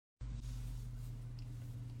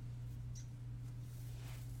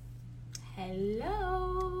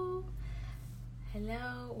Hello.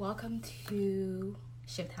 Hello. Welcome to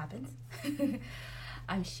Shift Happens.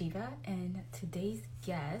 I'm Shiva, and today's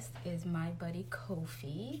guest is my buddy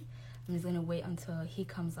Kofi. I'm just going to wait until he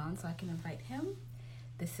comes on so I can invite him.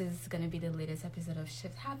 This is going to be the latest episode of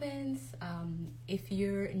Shift Happens. If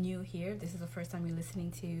you're new here, this is the first time you're listening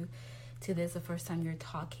to this, the first time you're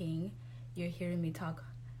talking, you're hearing me talk.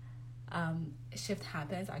 Shift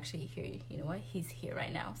Happens. Actually, here, you know what? He's here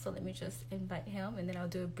right now. So let me just invite him, and then I'll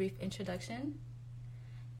do a brief introduction.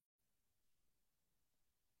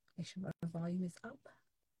 Make sure my volume is up.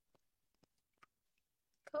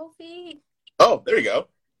 Kofi. Oh, there you go.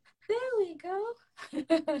 There we go.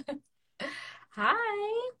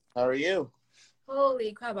 Hi. How are you?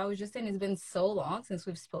 Holy crap! I was just saying it's been so long since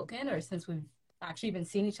we've spoken, or since we've actually been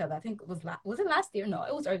seeing each other. I think it was it last year? No,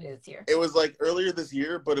 it was earlier this year. It was like earlier this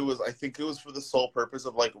year, but I think it was for the sole purpose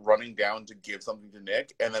of like running down to give something to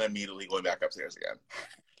Nick and then immediately going back upstairs again.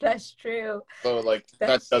 That's true. So like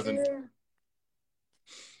that doesn't. True.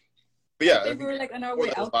 But yeah, I think we were like on our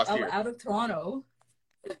way out of Toronto.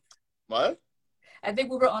 What? I think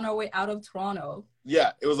we were on our way out of Toronto.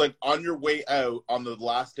 Yeah, it was like on your way out on the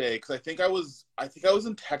last day because I think I was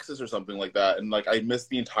in Texas or something like that, and like I missed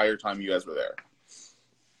the entire time you guys were there.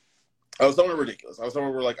 I was somewhere ridiculous. I was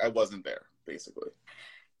somewhere where like I wasn't there, basically.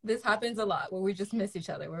 This happens a lot where we just miss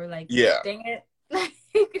each other. We're like, yeah, dang it.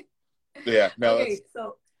 Yeah. No. Okay,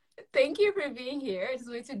 so thank you for being here. I just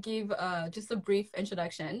wanted to give just a brief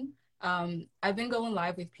introduction. I've been going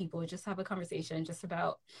live with people, just have a conversation just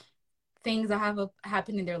about things that have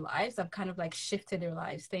happened in their lives. I've kind of like shifted their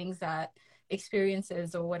lives, things that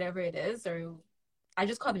experiences or whatever it is, or I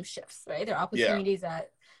just call them shifts, right? They're opportunities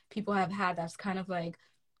that people have had that's kind of like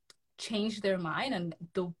changed their mind and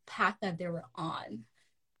the path that they were on,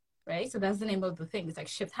 right? So that's the name of the thing. It's like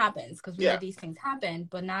shift happens because we know these things happen,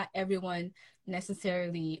 but not everyone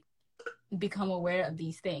necessarily become aware of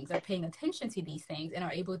these things, are paying attention to these things, and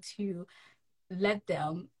are able to let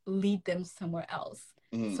them lead them somewhere else.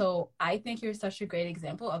 Mm-hmm. So I think you're such a great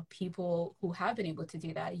example of people who have been able to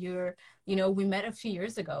do that. We met a few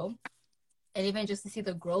years ago, and even just to see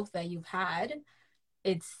the growth that you've had,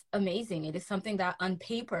 it's amazing. It is something that on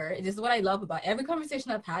paper, this is what I love about every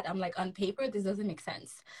conversation I've had. I'm like, on paper, this doesn't make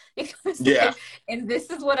sense. And this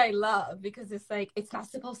is what I love, because it's like, it's not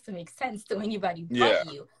supposed to make sense to anybody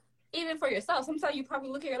but you. Even for yourself, sometimes you probably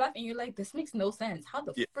look at your life and you're like, this makes no sense. How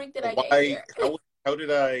the freak did I get here? How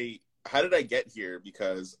did I get here?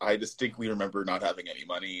 Because I distinctly remember not having any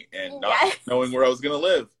money and not knowing where I was going to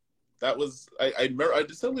live. That was, I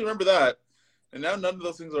distinctly remember that. And now none of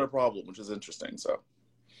those things are a problem, which is interesting. So.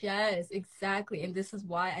 Yes, exactly. And this is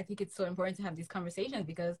why I think it's so important to have these conversations,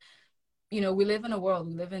 because, we live in a world,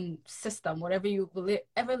 we live in system, whatever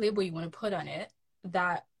ever label you want to put on it,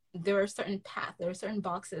 that there are certain paths, there are certain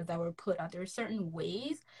boxes that were put out. There are certain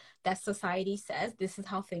ways that society says this is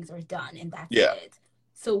how things are done, and that's it.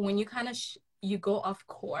 So when you kind of you go off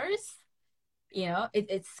course,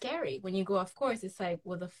 it's scary. When you go off course, it's like,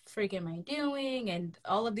 what the frig am I doing? And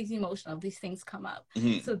all of these these things come up.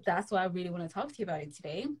 Mm-hmm. So that's why I really want to talk to you about it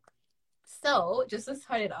today. So just to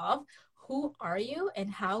start it off, who are you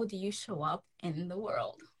and how do you show up in the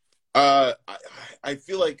world? I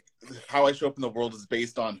feel like how I show up in the world is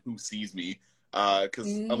based on who sees me, because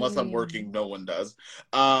unless I'm working, no one does.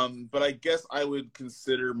 But I guess I would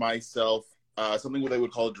consider myself something what I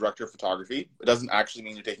would call a director of photography. It doesn't actually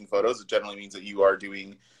mean you're taking photos. It generally means that you are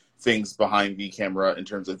doing things behind the camera in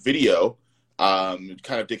terms of video, kind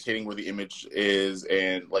of dictating where the image is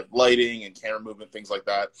and like lighting and camera movement, things like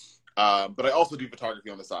that. But I also do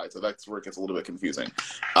photography on the side, so that's where it gets a little bit confusing.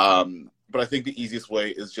 But I think the easiest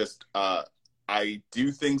way is just I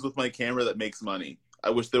do things with my camera that makes money. I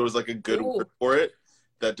wish there was like a good word for it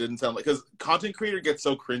that didn't sound like, because content creator gets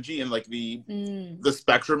so cringy and like the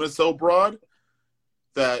spectrum is so broad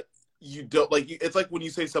that you don't like. It's like when you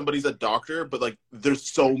say somebody's a doctor, but like there's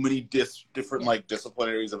so many different like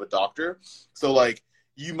disciplinaries of a doctor. So like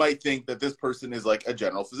you might think that this person is like a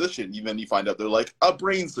general physician. Then you find out they're like a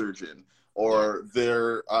brain surgeon, or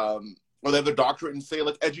they're or they have their doctorate in, say,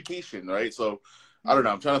 like education, right? So I don't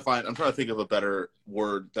know. I'm trying to think of a better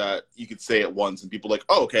word that you could say at once and people are like,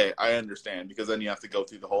 oh, okay, I understand, because then you have to go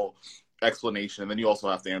through the whole explanation, and then you also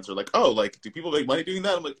have to answer like, oh, like, do people make money doing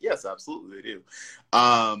that? I'm like, yes, absolutely they do.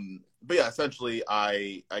 But yeah, essentially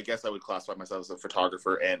I guess I would classify myself as a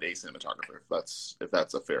photographer and a cinematographer, if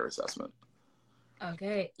that's a fair assessment.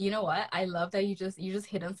 Okay. You know what? I love that you just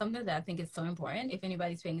hit on something that I think is so important. If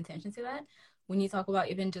anybody's paying attention to that, when you talk about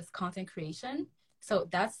even just content creation, So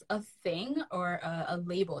that's a thing or a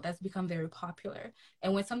label that's become very popular.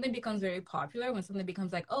 And when something becomes very popular, when something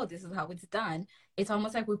becomes like, oh, this is how it's done, it's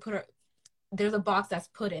almost like we put our, there's a box that's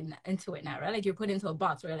put into it now, right? Like you're put into a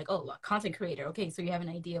box where you're like, oh, content creator. Okay, so you have an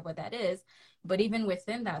idea of what that is. But even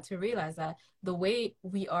within that, to realize that the way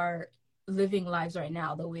we are living lives right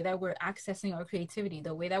now, the way that we're accessing our creativity,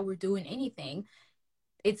 the way that we're doing anything,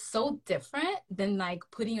 it's so different than like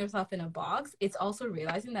putting yourself in a box. It's also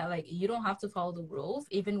realizing that like you don't have to follow the rules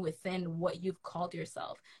even within what you've called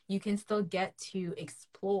yourself. You can still get to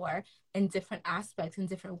explore in different aspects and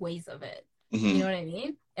different ways of it. You Mm-hmm. know what I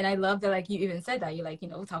mean? And I love that like you even said that you like,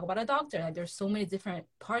 talk about a doctor. Like there's so many different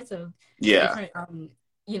parts of Yeah. different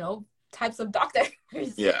types of doctors.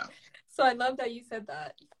 Yeah. So I love that you said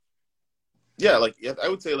that. Yeah, like yeah, I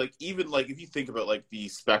would say like even like if you think about like the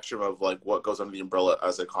spectrum of like what goes under the umbrella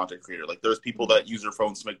as a content creator, like there's people Mm-hmm. that use their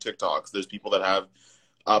phones to make TikToks, there's people that have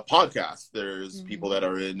podcasts, there's people Mm-hmm. that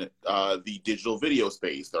are in the digital video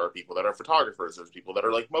space, there are people that are photographers, there's people that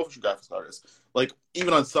are like motion graphics artists. Like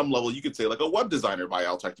even on some level, you could say like a web designer by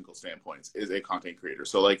all technical standpoints is a content creator.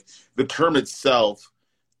 So like the term itself,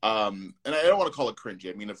 and I don't want to call it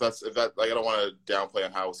cringy. I mean, if that like I don't want to downplay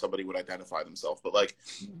on how somebody would identify themselves, but like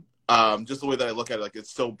just the way that I look at it, like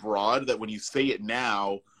it's so broad that when you say it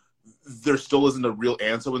now, there still isn't a real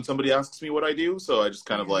answer when somebody asks me what I do. So I just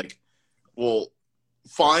kind of Yeah. like, well,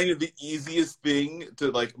 find the easiest thing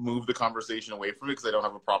to like move the conversation away from it because I don't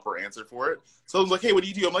have a proper answer for it. So I was like, hey, what do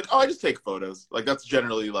you do? I'm like, oh, I just take photos. Like that's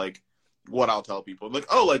generally like what I'll tell people. I'm like,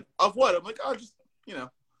 oh, like of what? I'm like, oh, just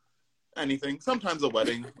anything. Sometimes a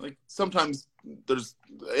wedding. Like sometimes there's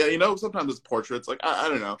sometimes it's portraits. Like I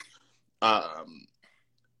don't know. Um,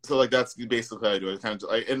 so like that's basically how I do it. Kind of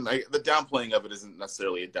the downplaying of it isn't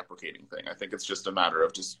necessarily a deprecating thing. I think it's just a matter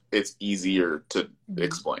of just it's easier to Mm-hmm.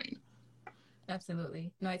 explain.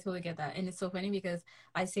 Absolutely. No, I totally get that. And it's so funny because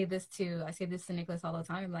I say this to Nicholas all the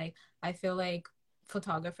time. Like, I feel like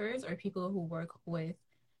photographers or people who work with,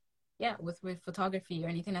 yeah, with photography or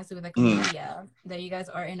anything that's to do with like Mm. media, that you guys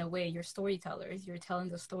are in a way, you're storytellers. You're telling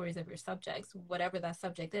the stories of your subjects, whatever that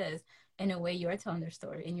subject is. In a way, you're telling their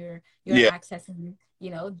story and you're Yeah. accessing,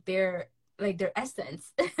 their like their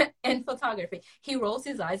essence in photography. He rolls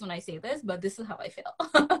his eyes when I say this, but this is how I feel.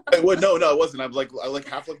 Well, no, it wasn't. I like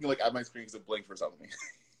half looking like at my screen because it blinked for something.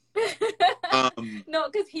 um. No,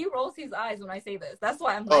 because he rolls his eyes when I say this. That's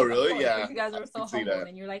why I'm Oh, like, of really? course, Yeah, because you guys I are so can see humble that.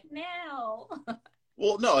 and you're like, no.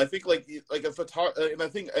 Well, no, I think like a photo, and I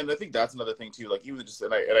think that's another thing too. Like even just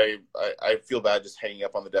and I feel bad just hanging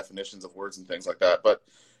up on the definitions of words and things like that. But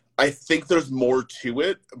I think there's more to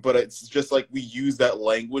it, but it's just like we use that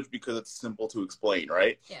language because it's simple to explain,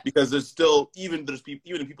 right? Yeah. Because there's people even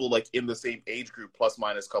people like in the same age group, plus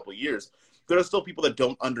minus a couple of years, there are still people that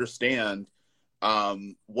don't understand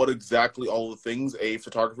what exactly all the things a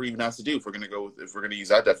photographer even has to do. If we're gonna use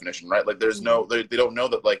that definition, right? Like there's Mm-hmm. no they don't know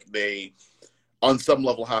that like they on some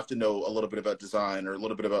level have to know a little bit about design or a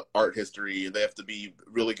little bit about art history. They have to be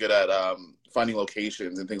really good at finding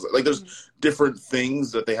locations and things like Mm-hmm. there's different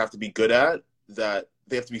things that they have to be good at, that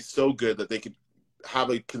they have to be so good that they could have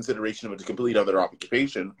a consideration of it to complete other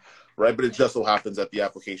occupation, right? But it Yeah. just so happens that the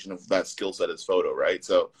application of that skill set is photo, right?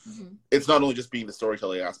 So Mm-hmm. it's not only just being the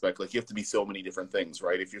storytelling aspect, like you have to be so many different things,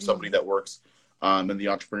 right? If you're somebody Mm-hmm. that works in the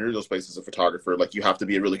entrepreneurial space as a photographer, like you have to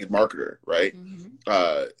be a really good marketer, right? Mm-hmm.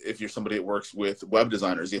 If you're somebody that works with web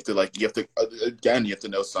designers, you have to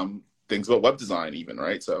know some things about web design even,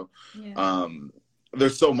 right? So Yeah. um,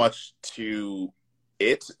 there's so much to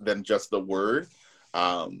it than just the word,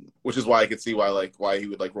 which is why I could see why he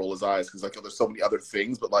would like roll his eyes, because like there's so many other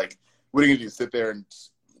things, but like what are you gonna do, sit there and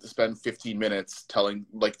spend 15 minutes telling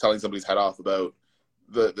somebody's head off about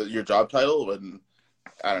your job title? And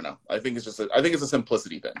I don't know. I think it's a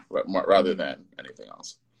simplicity thing rather Mm-hmm. than anything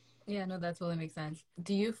else. Yeah, no, that totally makes sense.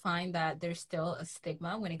 Do you find that there's still a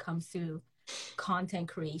stigma when it comes to content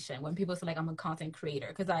creation when people say like I'm a content creator?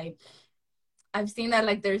 Because I've seen that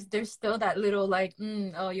like there's still that little like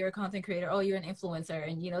oh, you're a content creator, oh, you're an influencer,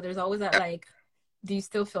 and there's always that like, do you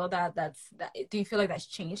still feel that do you feel like that's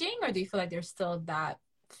changing, or do you feel like there's still that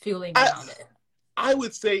feeling I around it? I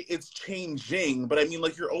would say it's changing, but I mean,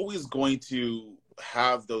 like you're always going to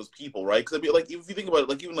have those people, right? Because I mean, like if you think about it,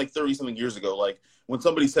 like even like 30 something years ago, like when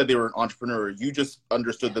somebody said they were an entrepreneur, you just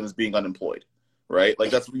understood Yeah. them as being unemployed, right?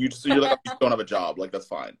 Like that's what you just so you're like, oh, you don't have a job, like that's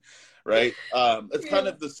fine, right? It's kind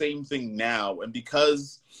Yeah. of the same thing now, and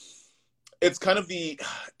because it's kind of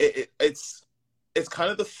it's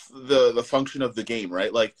kind of the function of the game,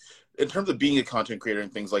 right? Like in terms of being a content creator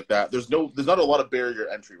and things like that, there's not a lot of barrier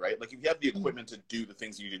entry, right? Like if you have the Mhm. equipment to do the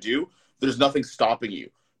things you need to do, there's nothing stopping you.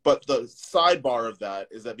 But the sidebar of that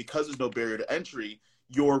is that because there's no barrier to entry,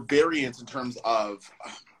 your variance in terms of,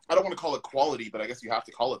 I don't want to call it quality, but I guess you have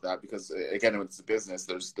to call it that because, again, it's a business,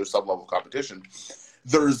 there's some level of competition.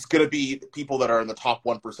 There's going to be people that are in the top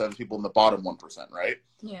 1%, people in the bottom 1%, right?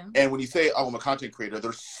 Yeah. And when you say, oh, I'm a content creator,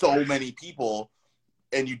 there's so many people,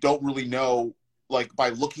 and you don't really know, like, by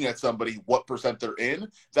looking at somebody what percent they're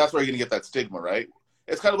in, that's where you're going to get that stigma, right?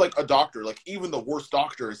 It's kind of like a doctor. Like, even the worst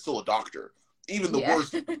doctor is still a doctor. Even the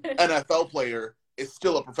worst NFL player is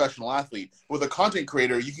still a professional athlete. With a content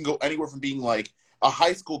creator, you can go anywhere from being like a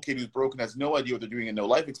high school kid who's broken, has no idea what they're doing and no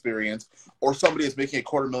life experience, or somebody that's making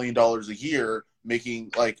 $250,000 a year,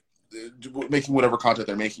 making whatever content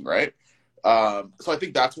they're making, right? So I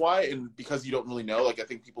think that's why, and because you don't really know, like, I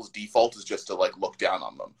think people's default is just to like look down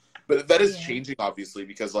on them. But that is changing, obviously,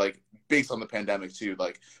 because like based on the pandemic too,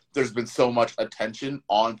 like there's been so much attention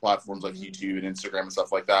on platforms like YouTube and Instagram and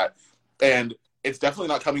stuff like that. And it's definitely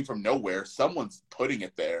not coming from nowhere. Someone's putting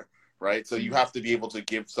it there, right? So you have to be able to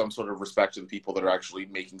give some sort of respect to the people that are actually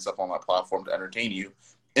making stuff on that platform to entertain you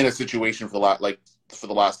in a situation for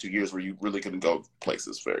the last 2 years where you really couldn't go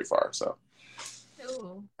places very far. So.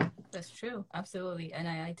 Oh, that's true. Absolutely. And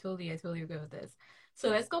I totally agree with this. So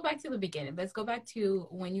let's go back to the beginning. Let's go back to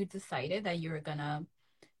when you decided that you were gonna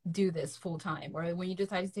do this full time, or when you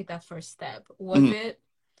decided to take that first step.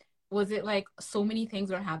 Was it like so many things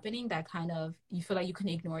were happening that kind of you feel like you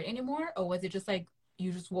couldn't ignore it anymore? Or was it just like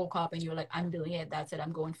you just woke up and you were like, I'm doing it, that's it,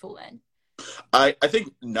 I'm going full in? I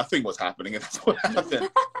think nothing was happening, and that's what happened.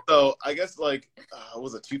 So I guess like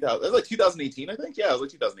was it 2000? It was like 2018, I think. Yeah, it was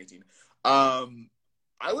like 2018.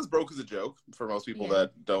 I was broke as a joke for most people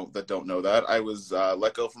that don't know that. I was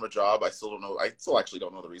let go from a job. I still actually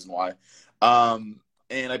don't know the reason why.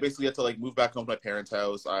 And I basically had to like move back home to my parents'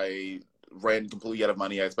 house. I ran completely out of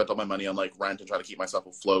money. I spent all my money on like rent and trying to keep myself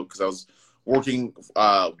afloat because I was working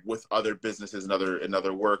with other businesses and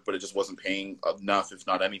other work, but it just wasn't paying enough, if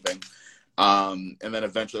not anything. And then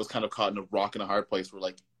eventually I was kind of caught in a rock and a hard place where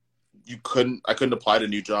like I couldn't apply to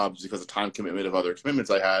new jobs because of time commitment of other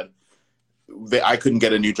commitments I had. I couldn't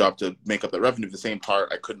get a new job to make up that revenue. The same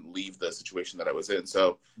part, I couldn't leave the situation that I was in.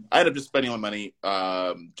 So I ended up just spending my money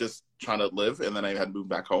just trying to live, and then I had to move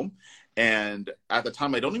back home. And at the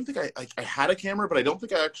time, I don't even think I had a camera, but I don't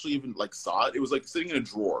think I actually even like saw it. It was like sitting in a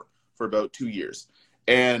drawer for about 2 years.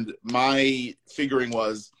 And my figuring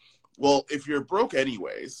was, well, if you're broke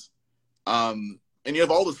anyways, and you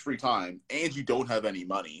have all this free time and you don't have any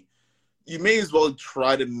money, you may as well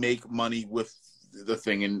try to make money with the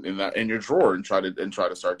thing in your drawer and try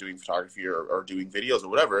to start doing photography or doing videos or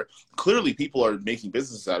whatever. Clearly people are making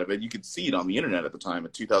business out of it. You could see it on the internet at the time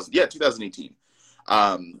at 2018.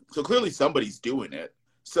 So clearly somebody's doing it.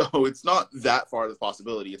 So it's not that far of the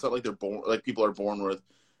possibility. It's not like people are born with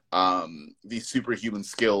these superhuman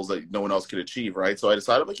skills that no one else could achieve, right? So I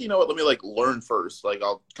decided, like, you know what, let me like learn first. Like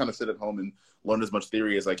I'll kind of sit at home and learn as much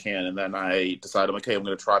theory as I can, and then I decided, okay, I'm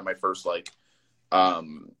going to try my first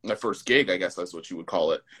my first gig, I guess that's what you would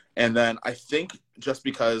call it. And then I think just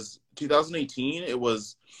because 2018, it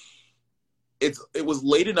was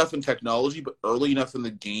late enough in technology, but early enough in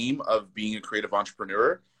the game of being a creative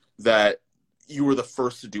entrepreneur that you were the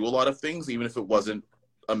first to do a lot of things, even if it wasn't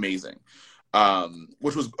amazing.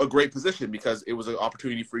 Which was a great position because it was an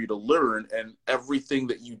opportunity for you to learn, and everything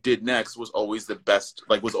that you did next was always the best,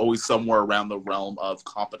 like was always somewhere around the realm of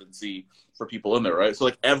competency for people in there, right? So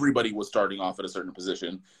like everybody was starting off at a certain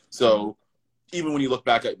position. So even when you look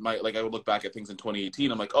back at I would look back at things in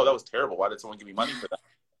 2018, I'm like, oh, that was terrible. Why did someone give me money for that?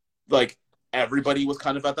 Like everybody was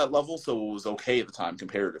kind of at that level, so it was okay at the time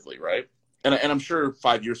comparatively, right? And I'm sure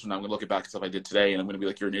 5 years from now, I'm gonna look back at stuff I did today, and I'm gonna be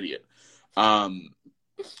like, you're an idiot.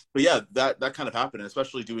 But yeah, that kind of happened, and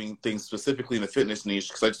especially doing things specifically in the fitness niche,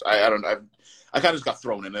 because I kind of just got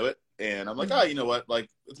thrown into it, and I'm like, you know what, like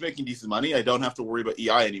it's making decent money. I don't have to worry about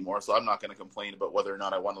EI anymore, so I'm not going to complain about whether or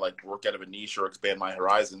not I want to like work out of a niche or expand my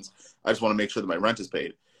horizons. I just want to make sure that my rent is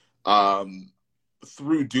paid.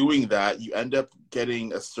 Through doing that, you end up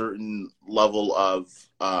getting a certain level of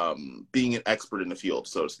being an expert in the field,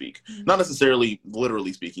 so to speak. Not necessarily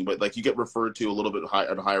literally speaking, but like you get referred to a little bit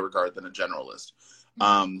at a higher regard than a generalist.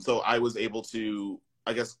 So I was able to,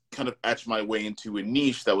 I guess, kind of etch my way into a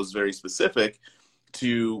niche that was very specific,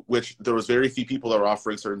 to which there was very few people that were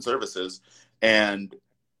offering certain services. And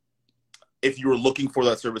if you were looking for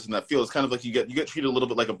that service in that field, it's kind of like you get treated a little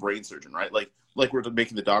bit like a brain surgeon, right? Like we're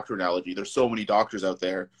making the doctor analogy. There's so many doctors out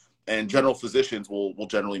there, and general physicians will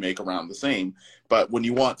generally make around the same. But when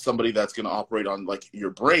you want somebody that's going to operate on like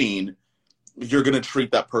your brain, you're going to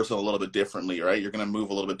treat that person a little bit differently, right? You're going to move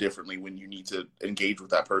a little bit differently when you need to engage with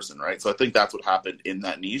that person, right? So I think that's what happened in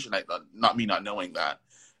that niche, and not me not knowing that.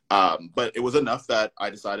 But it was enough that I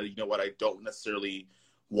decided, you know what, I don't necessarily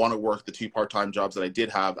want to work the 2 part-time jobs that I did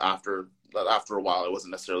have after a while. I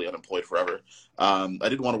wasn't necessarily unemployed forever. I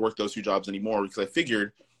didn't want to work those 2 jobs anymore because I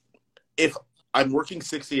figured if I'm working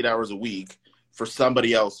 68 hours a week for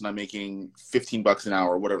somebody else and I'm making $15 an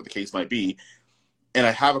hour, whatever the case might be, and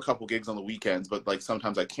I have a couple gigs on the weekends, but like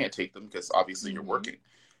sometimes I can't take them because obviously you're Mm-hmm. working.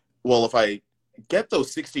 Well, if I get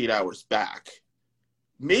those 68 hours back,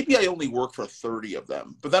 maybe I only work for 30 of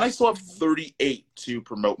them, but then I still have Mm-hmm. 38 to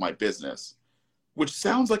promote my business, which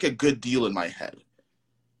sounds like a good deal in my head.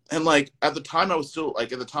 And like at the time, I was still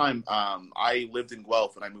like at the time, I lived in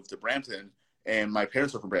Guelph and I moved to Brampton, and my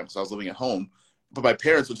parents were from Brampton, so I was living at home. But my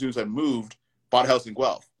parents, as soon as I moved, bought a house in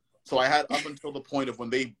Guelph. So I had up until the point of when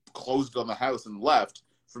they closed on the house and left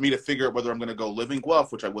for me to figure out whether I'm going to go live in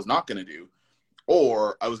Guelph, which I was not going to do,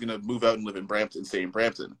 or I was going to move out and live in Brampton, stay in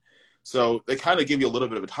Brampton. So they kind of give you a little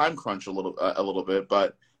bit of a time crunch, a little bit,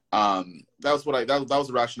 but that was that was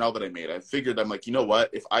the rationale that I made. I figured I'm like, you know what,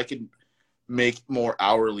 if I can make more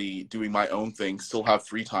hourly doing my own thing, still have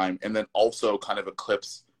free time, and then also kind of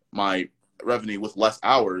eclipse my revenue with less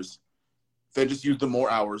hours, then just use the more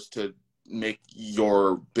hours to make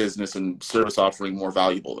your business and service offering more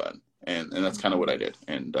valuable then. And that's kind of what I did.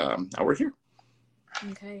 And now we're here.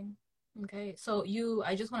 Okay. Okay. So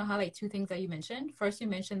I just want to highlight 2 things that you mentioned. First, you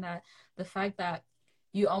mentioned that the fact that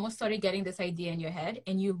you almost started getting this idea in your head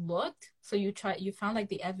and you looked, so you found like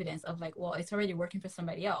the evidence of like, well, it's already working for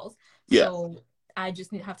somebody else. Yeah. So I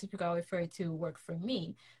just have to figure out a way for it to work for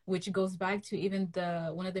me, which goes back to even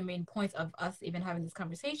one of the main points of us even having these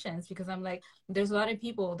conversations, because I'm like, there's a lot of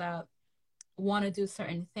people that want to do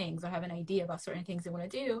certain things or have an idea about certain things they want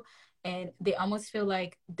to do, and they almost feel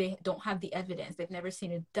like they don't have the evidence, they've never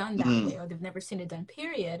seen it done that Mm-hmm. way, or they've never seen it done,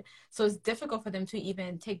 period. So it's difficult for them to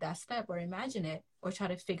even take that step or imagine it or try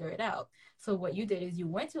to figure it out. So what you did is you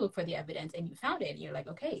went to look for the evidence and you found it, and you're like,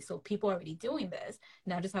 okay, so people are already doing this,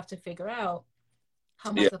 now I just have to figure out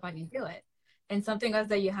how Yeah. myself I can do it. And something else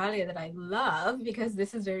that you highlighted that I love, because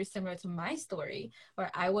this is very similar to my story,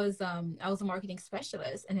 where I was a marketing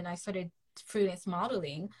specialist, and then I started freelance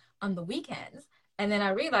modeling on the weekends. And then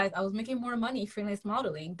I realized I was making more money freelance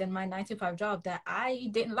modeling than my 9 to 5 job that I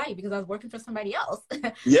didn't like because I was working for somebody else.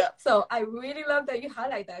 Yeah. So I really love that you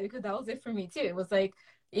highlight that, because that was it for me too. It was like,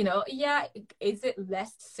 yeah, is it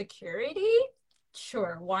less security?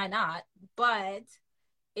 Sure, why not? But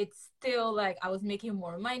it's still like I was making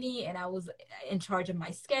more money and I was in charge of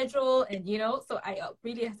my schedule, and so I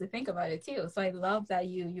really have to think about it too. So I love that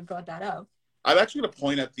you brought that up. I'm actually going to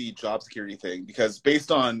point at the job security thing because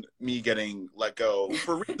based on me getting let go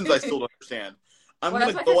for reasons I still don't understand, I'm Well,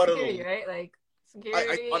 going that's to why go it's out of security, the. right? Like I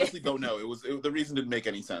security. honestly don't know. The reason didn't make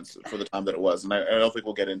any sense for the time that it was, and I don't think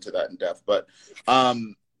we'll get into that in depth. But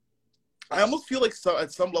um, I almost feel like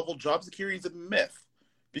at some level, job security is a myth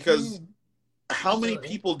because how many Absolutely.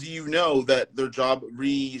 people do you know that their job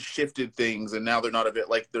reshifted things and now they're not a bit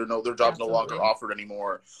like their job's no longer Absolutely. offered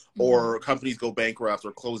anymore, Mm-hmm. or companies go bankrupt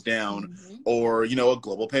or close down, Mm-hmm. or a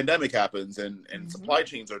global pandemic happens and Mm-hmm. supply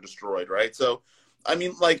chains are destroyed, right? So I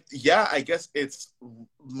mean, like, yeah, I guess it's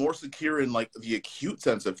more secure in like the acute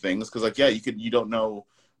sense of things because like, yeah, you don't know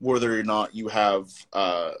whether or not you have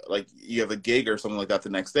like you have a gig or something like that the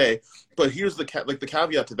next day. But here's the the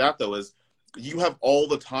caveat to that though is you have all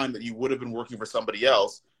the time that you would have been working for somebody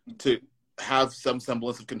else to have some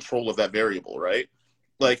semblance of control of that variable, right?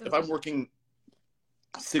 Like if I'm Absolutely. working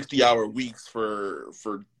 60-hour weeks for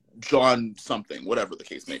John something, whatever the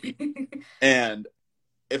case may be, and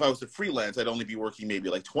if I was to freelance, I'd only be working maybe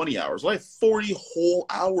like 20 hours. Well, I have 40 whole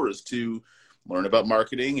hours to learn about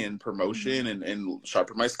marketing and Mm-hmm. promotion and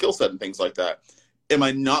sharpen my skill set and things like that. Am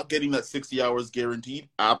I not getting that 60 hours guaranteed?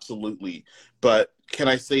 Absolutely. But can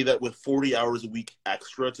I say that with 40 hours a week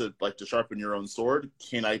extra to sharpen your own sword,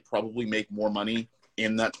 can I probably make more money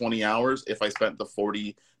in that 20 hours if I spent the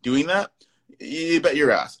 40 doing that? You bet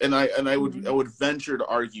your ass. And I would venture to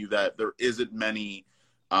argue that there isn't many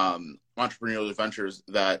entrepreneurial ventures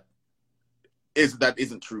that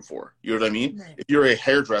isn't true for. You know what I mean? Right. If you're a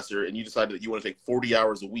hairdresser and you decided that you want to take 40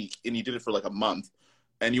 hours a week and you did it for like a month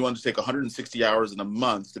and you want to take 160 hours in a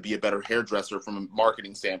month to be a better hairdresser from a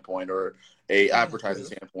marketing standpoint or a You can advertising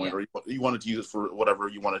improve. standpoint, Yeah. or you wanted to use it for whatever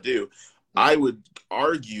you want to do, Yeah. I would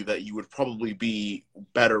argue that you would probably be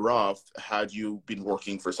better off had you been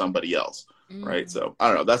working for somebody else, right? Mm. So I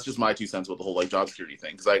don't know. That's just my 2 cents with the whole like job security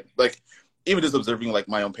thing. Because I like even just observing like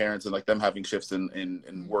my own parents and like them having shifts in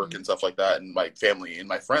work Mm-hmm. and stuff like that, and my family and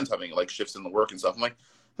my friends having like shifts in the work and stuff. I'm like,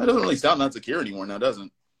 that doesn't really sound that secure anymore now,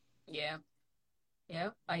 doesn't? Yeah.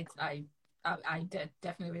 Yeah. I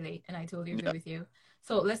definitely relate, and I totally agree Yeah. with you.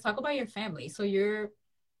 So let's talk about your family. So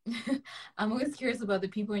I'm always curious about the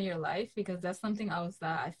people in your life because that's something else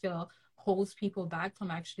that I feel holds people back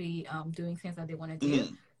from actually doing things that they want to do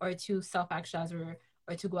Mm-hmm. or to self-actualize or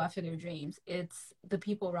to go after their dreams. It's the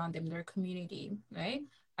people around them, their community, right?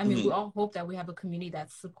 I mean, we Mm-hmm. all hope that we have a community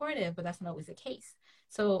that's supportive, but that's not always the case.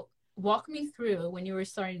 So walk me through when you were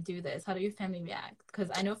starting to do this. How did your family react? Because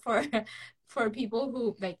I know for for people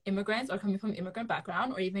who like immigrants or coming from immigrant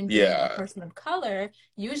background or even being a Yeah. person of color,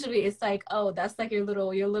 usually it's like, oh, that's like your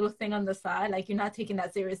little thing on the side. Like you're not taking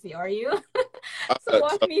that seriously, are you? So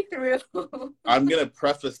walk So me through. I'm gonna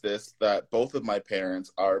preface this that both of my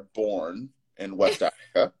parents are born in West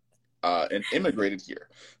Africa. And immigrated here.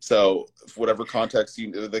 So whatever context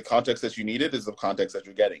the context that you needed is the context that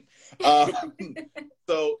you're getting. Um,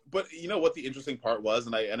 so, but you know what the interesting part was,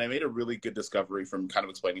 and I made a really good discovery from kind of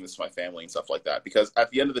explaining this to my family and stuff like that. Because at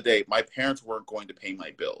the end of the day, my parents weren't going to pay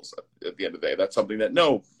my bills. At the end of the day, that's something that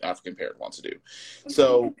no African parent wants to do.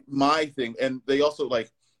 So my thing, and they also like,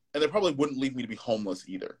 and they probably wouldn't leave me to be homeless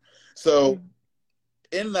either. So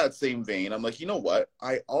in that same vein, I'm like, you know what?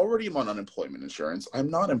 I already am on unemployment insurance. I'm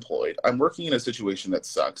not employed. I'm working in a situation that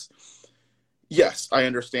sucks. Yes, I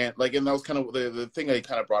understand. Like, and that was kind of the thing I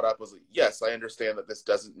kind of brought up was, like, yes, I understand that this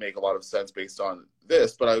doesn't make a lot of sense based on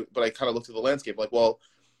this, but I kind of looked at the landscape like, well,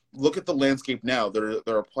 look at the landscape now. There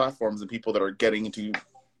are platforms and people that are getting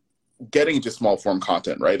into small form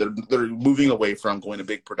content, right? They're moving away from going to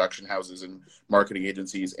big production houses and marketing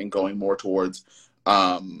agencies and going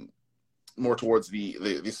um, more towards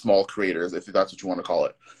the small creators, if that's what you want to call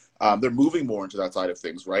it. They're moving more into that side of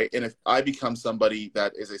things, right? And if I become somebody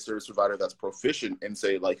that is a service provider that's proficient in,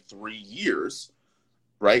 say, like 3 years,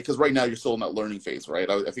 right? Because right now you're still in that learning phase, right?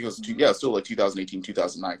 I think it was still like 2018,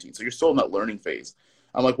 2019. So you're still in that learning phase.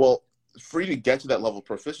 I'm like, well, for you to get to that level of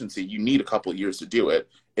proficiency, you need a couple of years to do it.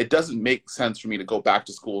 It doesn't make sense for me to go back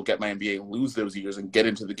to school, get my MBA, and lose those years and get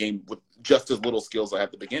into the game with just as little skills I had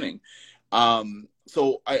at the beginning.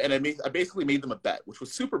 So I basically made them a bet, which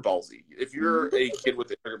was super ballsy. If you're a kid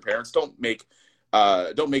with immigrant parents, don't make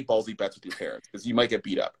ballsy bets with your parents because you might get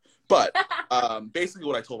beat up. But basically,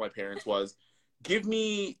 what I told my parents was, give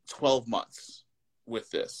me 12 months with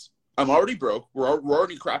this. I'm already broke. We're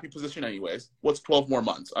already in a crappy position anyways. What's 12 more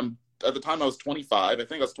months? I'm at the time I was 25. I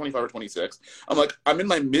think I was 25 or 26. I'm like, I'm in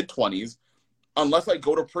my mid 20s. Unless I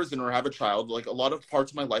go to prison or have a child, like a lot of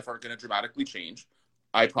parts of my life aren't going to dramatically change.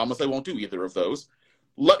 I promise I won't do either of those.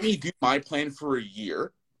 Let me do my plan for a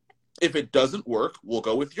year. If it doesn't work, we'll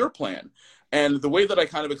go with your plan. And the way that I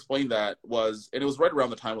kind of explained that was, and it was right around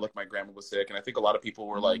the time where like my grandma was sick, and I think a lot of people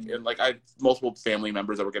were like, and like I had multiple family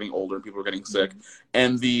members that were getting older and people were getting sick,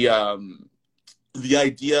 and the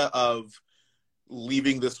idea of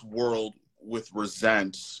leaving this world with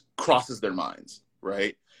resent crosses their minds,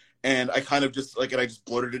 right? And I kind of just like, and I just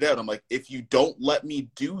blurted it out. I'm like, if you don't let me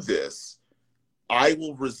do this, I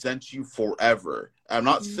will resent you forever. I'm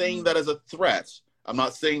not saying that as a threat. I'm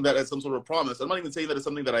not saying that as some sort of promise. I'm not even saying that as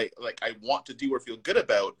something that I want to do or feel good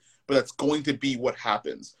about, but that's going to be what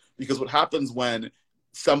happens. Because what happens when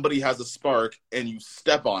somebody has a spark and you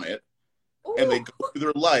step on it and they go through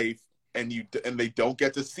their life and they don't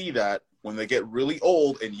get to see that when they get really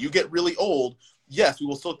old and you get really old, yes, we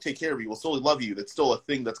will still take care of you. We'll still love you. That's still a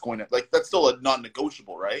thing that's going to, like, that's still a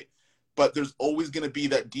non-negotiable, right? But there's always going to be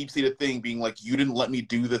that deep-seated thing being like, you didn't let me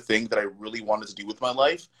do the thing that I really wanted to do with my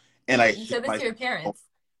life. And I You hate said this to your myself. parents.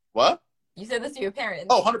 What? You said this to your parents.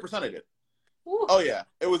 Oh, 100% I did. Ooh. Oh, yeah.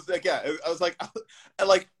 It was like, yeah, I was like, and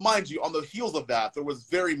like, mind you, on the heels of that, there was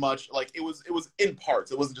very much, like, it was in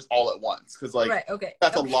parts. It wasn't just all at once. Because, like, Right. Okay.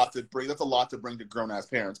 that's a Okay. lot to bring. That's a lot to bring to grown-ass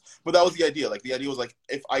parents. But that was the idea. Like, the idea was, like,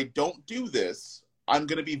 if I don't do this, I'm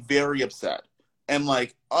going to be very upset. And,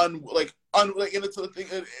 like, and it's a thing.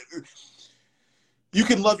 You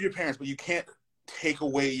can love your parents, but you can't take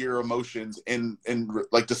away your emotions and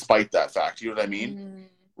like despite that fact. You know what I mean?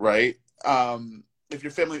 Right? If a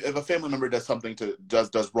family member does something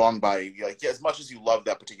does wrong by you, like, yeah, as much as you love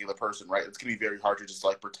that particular person, right? It's gonna be very hard to just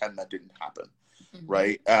like pretend that didn't happen,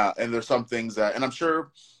 right? And there's some things that, and I'm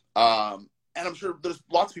sure there's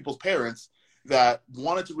lots of people's parents that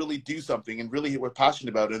wanted to really do something and really were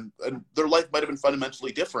passionate about it, and their life might have been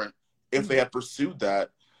fundamentally different if they had pursued that.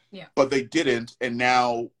 Yeah. But they didn't, and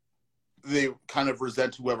now they kind of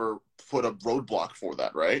resent whoever put a roadblock for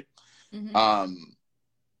that, right?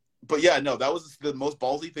 But yeah, no, that was the most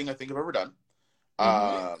ballsy thing I think I've ever done.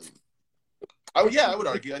 I would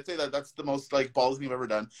argue. I'd say that that's the most like ballsy thing I've ever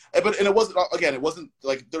done. And it wasn't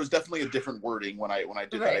like, there was definitely a different wording when I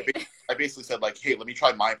did that. I basically said like, hey, let me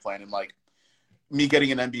try my plan, and like me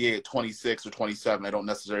getting an MBA at 26 or 27, I don't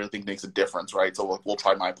necessarily think makes a difference, right? So we'll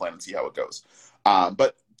try my plan and see how it goes.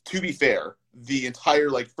 But to be fair, the entire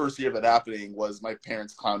like first year of it happening was my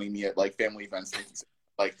parents clowning me at like family events,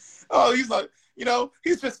 like, oh, he's not,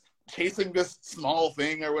 he's just chasing this small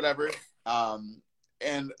thing or whatever.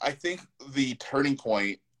 And I think the turning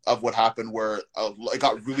point of what happened where it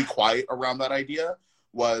got really quiet around that idea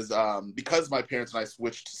was because my parents and I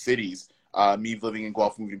switched cities, me living in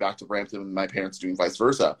Guelph, moving back to Brampton, and my parents doing vice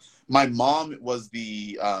versa. My mom was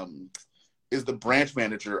is the branch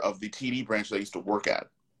manager of the TD branch that I used to work at.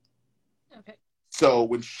 Okay. So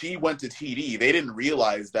when she went to TD, they didn't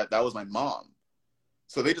realize that was my mom.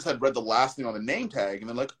 So they just had read the last name on the name tag, and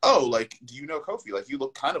then like, oh, like, do you know Kofi? Like, you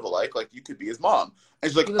look kind of alike. Like, you could be his mom.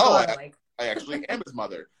 And she's like, oh, I actually am his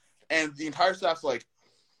mother. And the entire staff's like,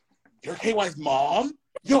 you're KY's mom?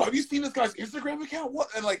 Yo, have you seen this guy's Instagram account? What?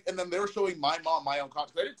 And then they were showing my mom my own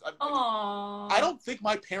content. I don't think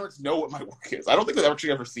my parents know what my work is. I don't think they've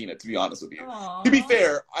actually ever seen it, to be honest with you. Aww. To be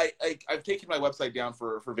fair, I've taken my website down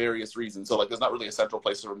for various reasons. So like, there's not really a central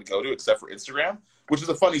place for them to go to except for Instagram, which is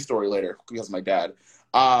a funny story later because of my dad.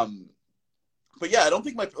 But yeah, I don't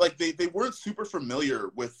think they weren't super familiar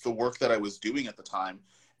with the work that I was doing at the time.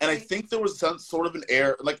 And I think there was some sort of an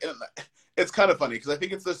air, like, it's kind of funny because I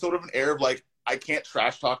think it's sort of an air of like, I can't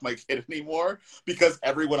trash talk my kid anymore because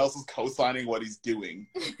everyone else is co-signing what he's doing.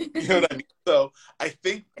 You know what I mean? So I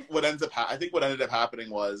think what ended up happening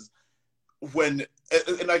was and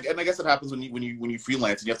I guess it happens when you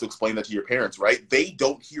freelance and you have to explain that to your parents, right? They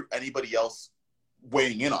don't hear anybody else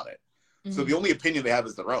weighing in on it. Mm-hmm. So the only opinion they have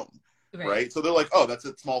is their own. Right? So they're like, oh, that's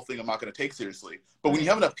a small thing I'm not going to take seriously. But when you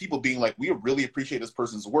have enough people being like, we really appreciate this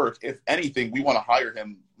person's work, if anything, we want to hire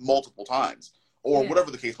him multiple times or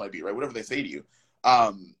whatever the case might be, right? Whatever they say to you.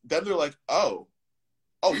 Then they're like, oh,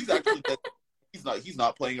 he's actually, he's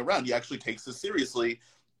not playing around. He actually takes this seriously,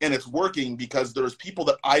 and it's working because there's people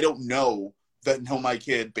that I don't know that know my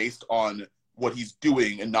kid based on what he's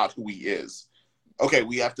doing and not who he is. Okay,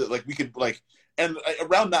 we have to, and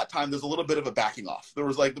around that time, there's a little bit of a backing off. There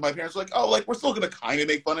was like, my parents were like, oh, like, we're still going to kind of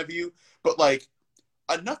make fun of you. But like,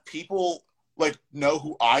 enough people like know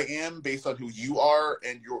who I am based on who you are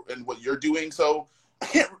and what you're doing. So I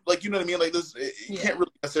can't, like, you know what I mean? Like this, you can't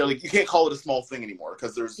really necessarily, you can't call it a small thing anymore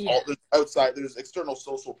because there's there's external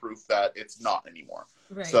social proof that it's not anymore.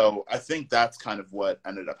 Right. So I think that's kind of what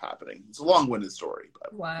ended up happening. It's a long-winded story.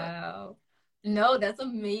 But, wow. No, that's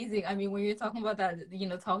amazing. I mean, when you're talking about that,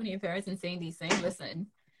 talking to your parents and saying these things, listen,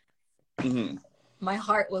 my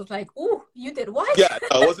heart was like, ooh, you did what? Yeah,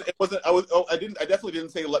 no, it wasn't, I definitely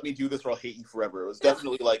didn't say, let me do this or I'll hate you forever. It was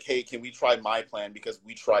definitely like, hey, can we try my plan? Because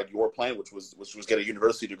we tried your plan, which was get a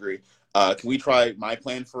university degree. Can we try my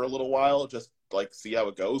plan for a little while? Just like, see how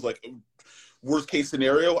it goes. Like, worst case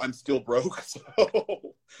scenario, I'm still broke. So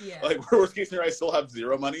like, worst case scenario, I still have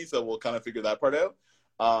zero money. So we'll kind of figure that part out.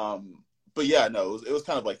 But yeah, no, it was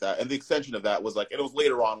kind of like that. And the extension of that was like, and it was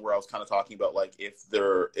later on where I was kind of talking about like, if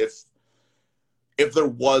there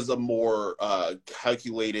was a more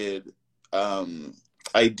calculated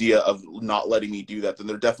idea of not letting me do that, then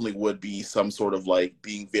there definitely would be some sort of like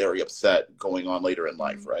being very upset going on later in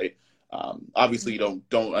life, right? Obviously,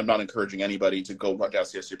 I'm not encouraging anybody to go run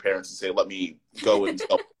downstairs to your parents and say, let me go and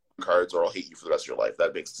sell cards or I'll hate you for the rest of your life.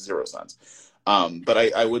 That makes zero sense. But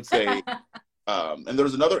I would say, and there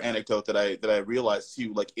was another anecdote that I realized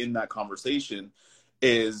too, like in that conversation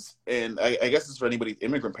is, and I guess it's for anybody with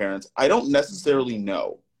immigrant parents, I don't necessarily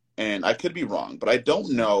know, and I could be wrong, but I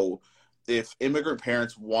don't know if immigrant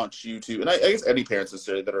parents want you to, and I guess any parents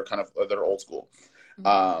necessarily that are old school.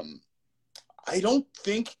 I don't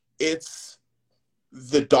think it's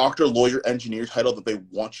the doctor, lawyer, engineer title that they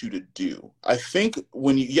want you to do. I think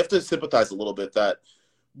when you have to sympathize a little bit that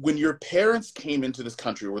when your parents came into this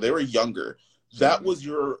country where they were younger, that was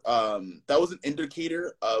that was an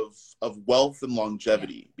indicator of wealth and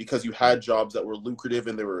longevity because you had jobs that were lucrative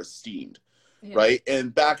and they were esteemed, right?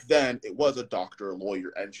 And back then it was a doctor,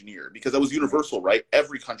 lawyer, engineer because that was universal, right?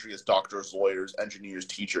 Every country has doctors, lawyers, engineers,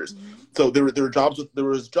 teachers. So there were jobs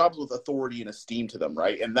with authority and esteem to them,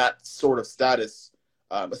 right? And that sort of status,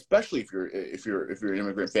 especially if you're an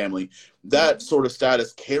immigrant family, that sort of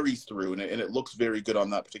status carries through and it looks very good on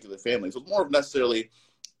that particular family. So it's more necessarily.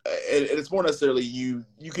 And it's more necessarily you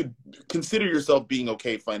could consider yourself being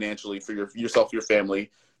okay financially for yourself, your family,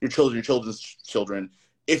 your children, your children's children,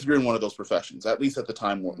 if you're in one of those professions, at least at the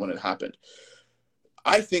time when it happened.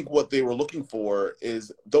 I think what they were looking for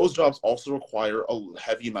is those jobs also require a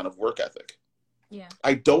heavy amount of work ethic. Yeah.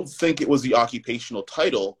 I don't think it was the occupational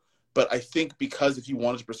title, but I think because if you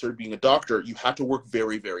wanted to pursue being a doctor, you had to work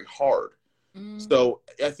very, very hard. Mm. So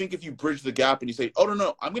I think if you bridge the gap and you say, oh,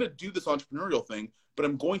 no, I'm going to do this entrepreneurial thing, but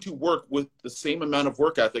I'm going to work with the same amount of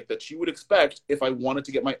work ethic that you would expect if I wanted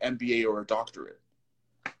to get my MBA or a doctorate.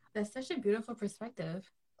 That's such a beautiful perspective.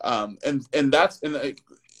 And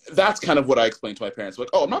that's kind of what I explained to my parents. Like,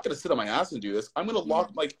 oh, I'm not going to sit on my ass and do this. I'm going to Yeah.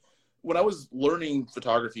 lock, like, when I was learning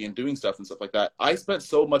photography and doing stuff and stuff like that, I spent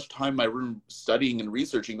so much time in my room studying and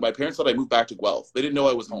researching. My parents thought I moved back to Guelph. They didn't know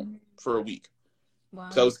I was home Mm. for a week.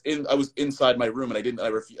 So Wow. I was inside my room, and I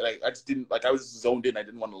just didn't, like, I was zoned in. I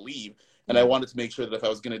didn't want to leave. And I Yeah. wanted to make sure that if I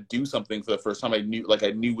was going to do something for the first time, I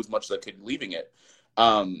knew as much as I could leaving it.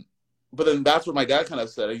 Um, but then that's what my dad kind of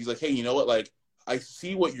said. He's like, hey, you know what? Like, I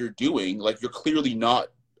see what you're doing. Like, you're clearly not,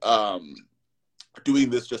 doing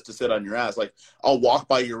this just to sit on your ass. Like, I'll walk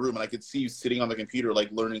by your room and I could see you sitting on the computer,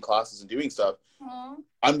 like learning classes and doing stuff. Aw.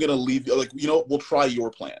 I'm going to leave you. Like, we'll try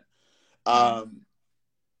your plan. Yeah.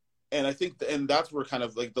 And I think, and that's where kind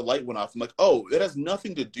of like the light went off. I'm like, oh, it has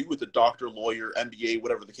nothing to do with the doctor, lawyer, MBA,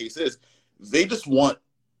 whatever the case is. They just want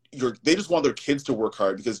their kids to work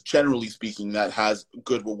hard, because generally speaking, that has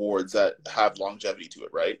good rewards that have longevity to it,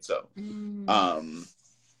 right? So, Mm. um,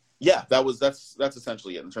 yeah, that's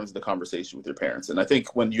essentially it in terms of the conversation with your parents. And I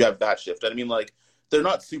think when you have that shift, I mean, like, they're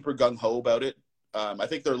not super gung ho about it. I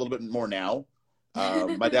think they're a little bit more now.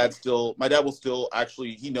 My dad will still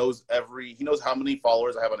actually, he knows how many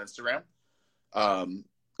followers I have on Instagram.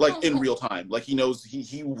 Like, in Oh. real time. Like, he knows,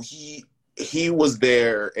 he was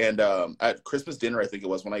there, and at Christmas dinner, I think it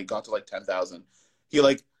was, when I got to like 10,000, he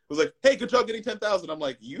like was like, hey, good job getting 10,000. I'm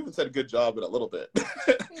like, you haven't said a good job in a little bit.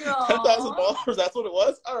 10,000 Aw. followers, that's what it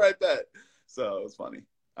was. All right, bet. So it was funny.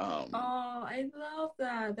 Oh, I love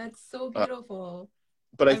that. That's so Uh, beautiful.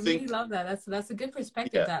 but I I really think, love that. That's a good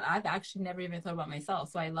perspective yeah, that I've actually never even thought about myself.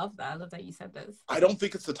 So I love that. I love that you said this. I don't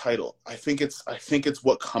think it's the title. I think it's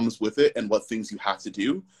what comes with it and what things you have to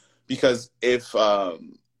do. Because if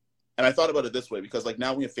and I thought about it this way, because like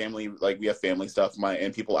now we have family, stuff.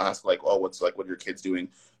 And people ask like, oh, what are your kids doing?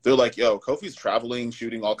 They're like, yo, Kofi's traveling,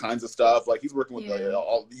 shooting all kinds of stuff. Like, he's working with Yeah.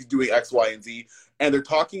 he's doing X, Y, and Z. And they're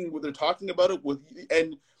talking about it with,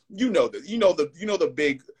 and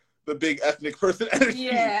the big ethnic person energy.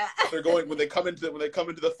 Yeah. They're going when they come into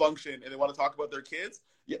the function and they want to talk about their kids.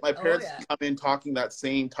 Yet my Oh parents yeah. come in talking that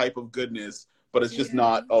same type of goodness, but it's just Yeah.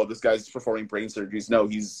 not, oh, this guy's performing brain surgeries. No,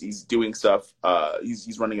 he's doing stuff.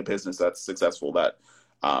 He's running a business that's successful, that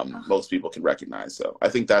Oh, most people can recognize. So I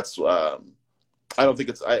think that's, I don't think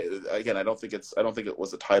it's, I don't think it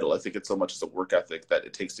was a title. I think it's so much as a work ethic that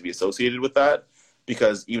it takes to be associated with that,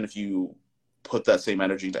 because even if you put that same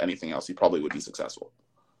energy into anything else, you probably would be successful.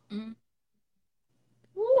 mm.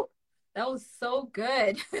 Woo. That was so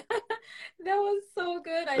good. That was so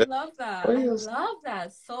good. I love that. Oh, I yes. love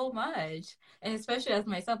that so much. And especially as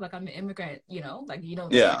myself, like I'm an immigrant, like this,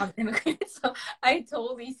 Yeah. I'm an immigrant. So I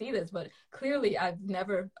totally see this, but clearly I've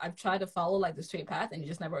tried to follow like the straight path and it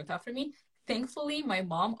just never worked out for me. Thankfully, my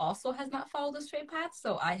mom also has not followed the straight path.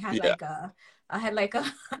 So Yeah. I had like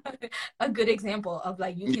a a good example of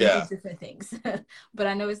like you can do Yeah. different things. But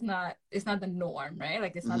I know it's not the norm, right?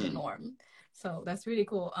 Like it's not the Mm-hmm. norm. So that's really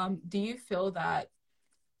cool. Do you feel that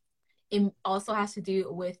it also has to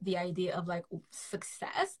do with the idea of like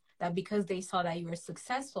success, that because they saw that you were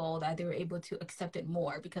successful, that they were able to accept it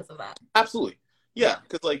more because of that? Absolutely. Yeah. Yeah.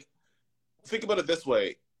 Because, like, think about it this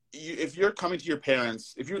way. If you're coming to your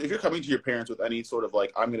parents, if you're coming to your parents with any sort of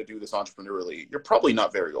like, I'm going to do this entrepreneurially, you're probably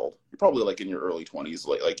not very old. You're probably like in your early 20s,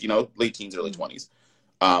 late teens, early Mm.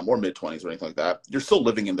 20s, or mid 20s or anything like that. You're still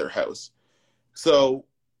living in their house. So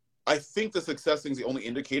I think the success thing is the only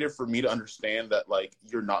indicator for me to understand that, like,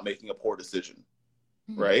 you're not making a poor decision,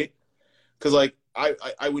 Mm. right? Because, like,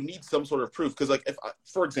 I would need some sort of proof. Because, like,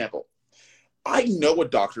 for example, I know a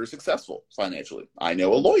doctor is successful financially. I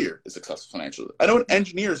know a lawyer is successful financially. I know an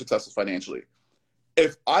engineer is successful financially.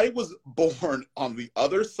 If I was born on the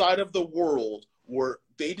other side of the world where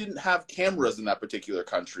they didn't have cameras in that particular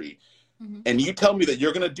country, Mm-hmm. and you tell me that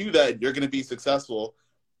you're going to do that and you're going to be successful,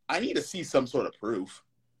 I need to see some sort of proof,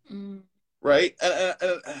 Mm. right?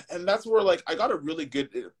 And that's where, like, I got a really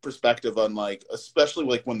good perspective on, like, especially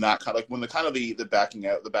like when that kind of, like, when the kind of the backing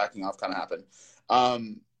off kind of happened.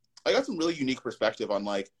 I got some really unique perspective on,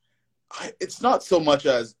 like, it's not so much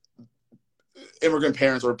as immigrant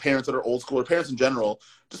parents or parents that are old school or parents in general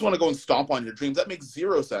just want to go and stomp on your dreams. That makes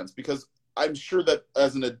zero sense, because I'm sure that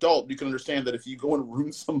as an adult you can understand that if you go and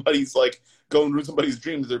ruin somebody's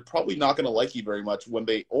dreams, they're probably not going to like you very much when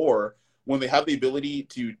they have the ability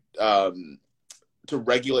to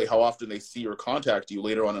regulate how often they see or contact you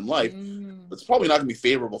later on in life. Mm. It's probably not going to be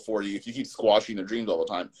favorable for you if you keep squashing their dreams all the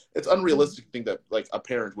time. It's Mm. unrealistic to think that, like, a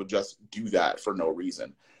parent would just do that for no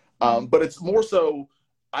reason. But it's more so,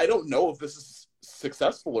 I don't know if this is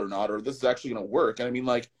successful or not, or this is actually going to work. And I mean,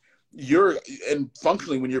 like, and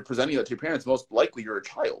functionally, when you're presenting that to your parents, most likely you're a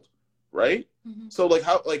child, right? So like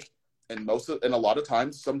and a lot of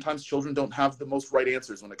times, sometimes children don't have the most right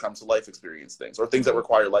answers when it comes to life experience things or things that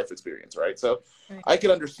require life experience, right? So I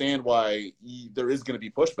can understand why there is going to be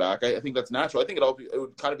pushback. I think that's natural. I think it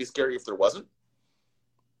would kind of be scary if there wasn't.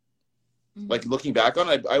 Like, looking back on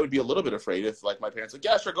it, I would be a little bit afraid if, like, my parents like,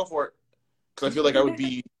 yeah, sure, go for it, because I feel like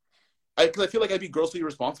because I feel like I'd be grossly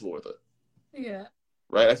irresponsible with it. Yeah.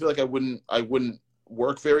 Right. I feel like I wouldn't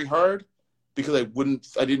work very hard because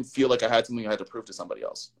I didn't feel like I had something I had to prove to somebody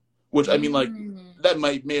else. Which, I mean, like, that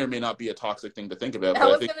may or may not be a toxic thing to think about. I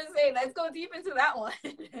was gonna say, let's go deep into that one.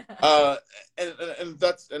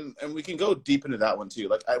 And we can go deep into that one too.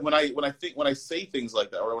 Like, when I say things like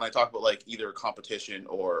that, or when I talk about, like, either competition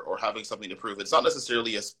or having something to prove, it's not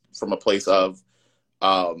necessarily from a place of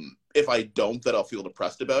if I don't, that I'll feel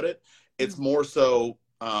depressed about it. It's more so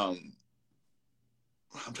I'm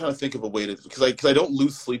trying to think of a way to, because I don't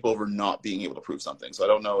lose sleep over not being able to prove something. So I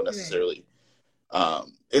don't know necessarily.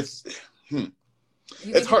 It's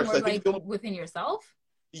hard. More, like, within yourself.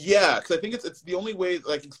 Yeah, because I think it's the only way that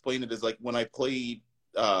I can explain it is, like, when I played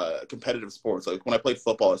competitive sports, like when I played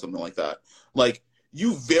football or something like that. Like,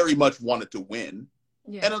 you very much wanted to win,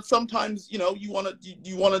 and sometimes, you know, you wanted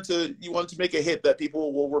to make a hit that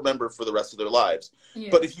people will remember for the rest of their lives.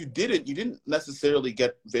 But if you didn't necessarily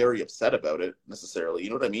get very upset about it necessarily. You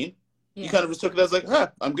know what I mean? You kind of just took it as, like,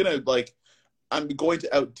 I'm going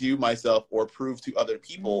to outdo myself or prove to other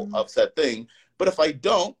people of said thing. But if I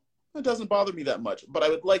don't, it doesn't bother me that much. But I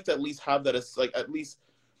would like to at least have that as, like, at least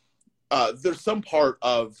there's some part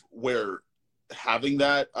of where having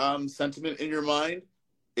that sentiment in your mind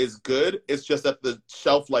is good. It's just that the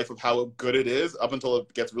shelf life of how good it is up until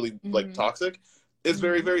it gets really like toxic is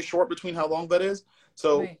very, very short between how long that is.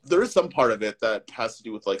 So there is some part of it that has to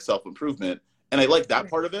do with, like, self-improvement. And I like that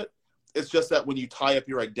part of it. It's just that when you tie up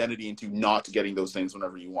your identity into not getting those things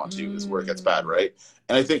whenever you want to is where it gets bad, right?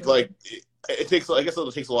 And I think, like, it takes, I guess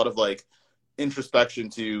it takes a lot of, like, introspection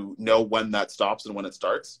to know when that stops and when it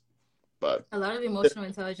starts. But a lot of emotional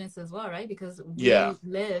intelligence as well, right? Because we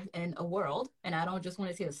live in a world, and I don't just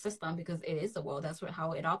want to say a system, because it is the world. That's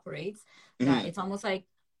how it operates. That it's almost like,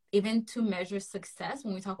 even to measure success,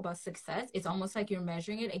 when we talk about success, it's almost like you're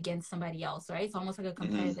measuring it against somebody else, right? It's almost like a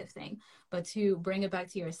competitive thing. But to bring it back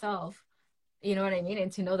to yourself, you know what I mean?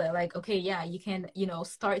 And to know that, like, okay, yeah, you can, you know,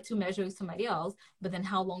 start to measure with somebody else, but then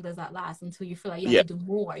how long does that last until you feel like you have to do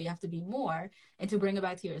more, you have to be more, and to bring it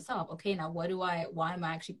back to yourself. Okay, now why am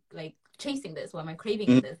I actually, like, chasing this? Why am I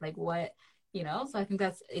craving this? Like, what, you know? So I think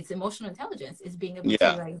it's emotional intelligence, is being able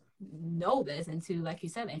to, like, know this, and to, like you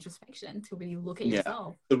said, introspection, to really look at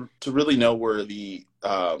yourself. To really know where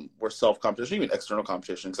where self-competition, even external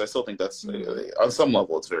competition, because I still think that's on some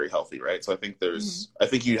level it's very healthy, right? So I think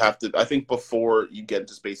I think before you get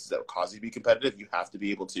into spaces that would cause you to be competitive, you have to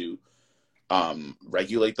be able to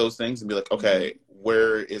regulate those things and be like, okay,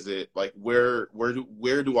 where is it, like, where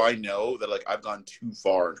do I know that, like, I've gone too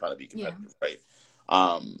far in trying to be competitive, right?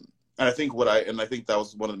 And I think I think that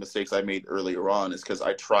was one of the mistakes I made earlier on, is because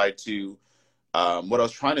I tried to, what I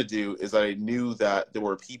was trying to do is, I knew that there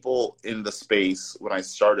were people in the space when I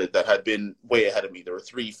started that had been way ahead of me. There were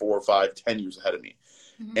 3, 4, 5, 10 years ahead of me.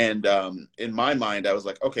 And in my mind, I was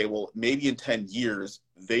like, okay, well, maybe in 10 years,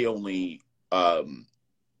 they only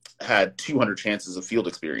had 200 chances of field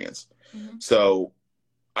experience. So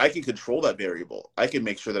I can control that variable. I can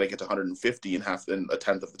make sure that I get to 150 in a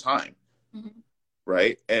tenth of the time.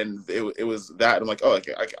 Right. And it was that. I'm like, oh,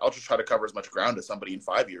 okay, I'll just try to cover as much ground as somebody in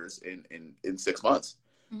 5 years in 6 months.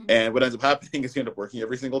 And what ends up happening is you end up working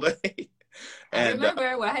every single day. And I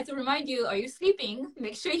remember I had to remind you, are you sleeping?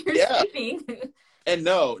 Make sure you're sleeping. And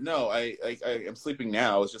no, I am sleeping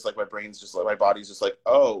now. It's just like my brain's just like, my body's just like,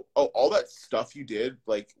 oh, all that stuff you did,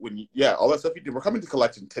 like all that stuff you did, we're coming to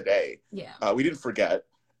collect today. We didn't forget.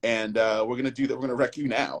 And we're going to do that. We're going to wreck you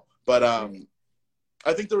now. But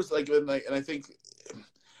I think there was, like, and I think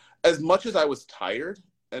as much as I was tired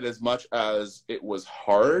and as much as it was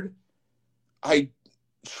hard,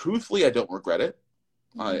 truthfully, I don't regret it.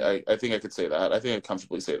 I think I could say that. I think I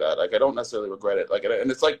comfortably say that. Like, I don't necessarily regret it. Like,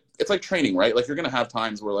 and it's like training, right? Like, you're going to have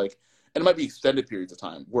times where, like, and it might be extended periods of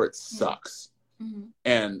time where it sucks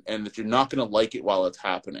and that you're not going to like it while it's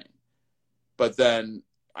happening. But then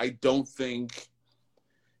I don't think,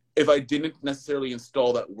 if I didn't necessarily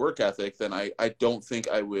install that work ethic, then I don't think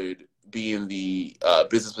I would be in the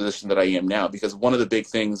business position that I am now. Because one of the big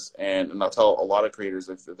things, and I'll tell a lot of creators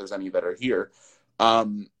if there's any that are here,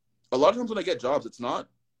 a lot of times when I get jobs, it's not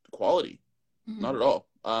quality, not at all.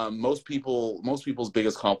 Most people's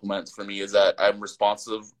biggest compliments for me is that I'm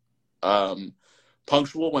responsive,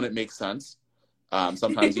 punctual when it makes sense.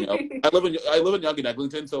 Sometimes, I live in Young and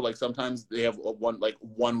Eglinton, so like sometimes they have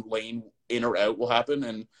one lane in or out will happen,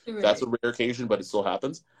 and that's Right. a rare occasion, but it still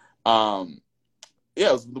happens. Um, yeah,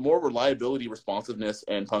 it was the more reliability, responsiveness,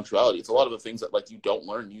 and punctuality. It's a lot of the things that like you don't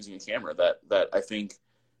learn using a camera that I think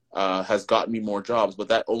has gotten me more jobs, but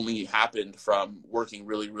that only happened from working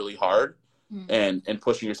really, really hard Mm. and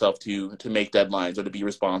pushing yourself to make deadlines or to be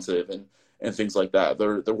responsive and things like that.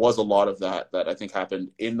 There was a lot of that I think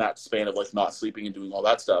happened in that span of like not sleeping and doing all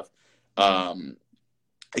that stuff. Mm. Um,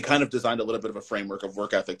 it kind of designed a little bit of a framework of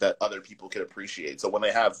work ethic that other people could appreciate. So when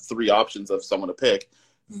they have three options of someone to pick,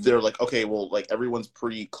 Mm. they're like, okay, well, like everyone's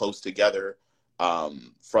pretty close together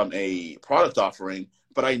from a product offering,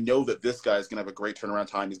 but I know that this guy's gonna have a great turnaround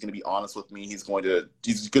time. He's gonna be honest with me. He's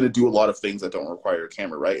gonna do a lot of things that don't require a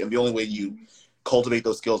camera, right? And the only way you Mm. cultivate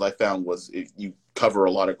those skills I found was if you cover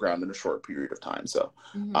a lot of ground in a short period of time. So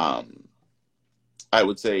Mm. um, I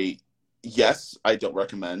would say yes, I don't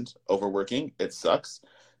recommend overworking. It sucks.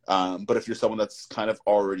 But if you're someone that's kind of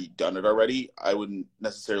already done it already, I wouldn't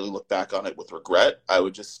necessarily look back on it with regret. I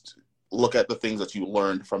would just look at the things that you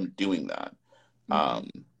learned from doing that, Mm. um,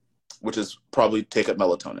 which is probably take up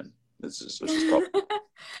melatonin. Which is probably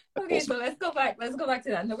Okay, wholesome. so let's go back. Let's go back to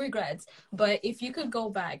that. No regrets. But if you could go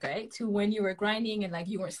back, right, to when you were grinding and like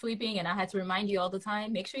you weren't sleeping, and I had to remind you all the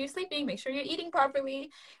time, make sure you're sleeping, make sure you're eating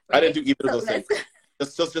properly, I didn't right? do either of So those things.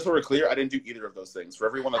 let's. Just so we're clear, I didn't do either of those things. For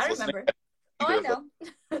everyone that's I listening, remember. I Oh, didn't do I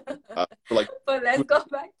either of those. know. For like, But let's go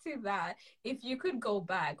back to that. If you could go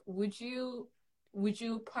back, would you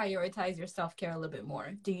prioritize your self-care a little bit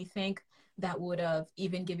more? Do you think that would have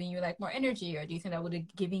even given you like more energy, or do you think that would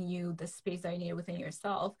have given you the space that you needed within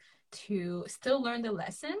yourself to still learn the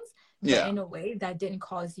lessons, but yeah, in a way that didn't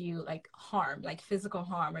cause you like harm, like physical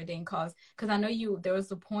harm, or didn't cause? Because I know there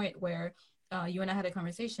was a point where you and I had a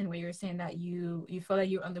conversation where you were saying that you felt like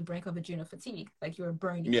you were on the brink of adrenal fatigue, like you were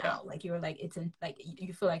burning yeah, out, like you were like it's in like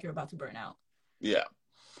you feel like you're about to burn out. yeah.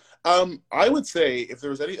 I would say if there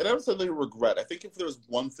was any, and I don't say regret. I think if there was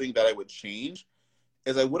one thing that I would change,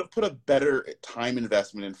 is I would have put a better time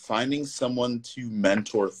investment in finding someone to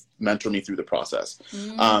mentor me through the process.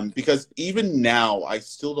 Mm. Because even now, I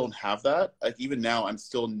still don't have that. Like even now, I'm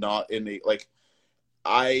still not in a like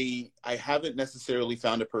I haven't necessarily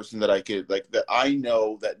found a person that I could like that I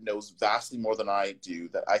know that knows vastly more than I do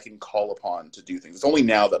that I can call upon to do things. It's only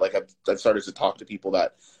now that like I've started to talk to people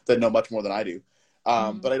that know much more than I do.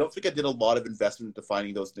 Mm. But I don't think I did a lot of investment into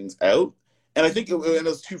finding those things out. And I think Mm. and it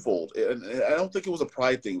was twofold. And I don't think it was a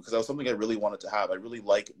pride thing because that was something I really wanted to have. I really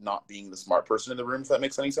like not being the smart person in the room, if that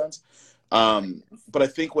makes any sense. But I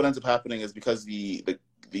think what ends up happening is because the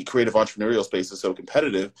creative entrepreneurial space is so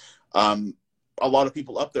competitive, a lot of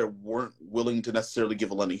people up there weren't willing to necessarily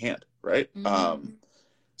give a lending hand, right? Mm.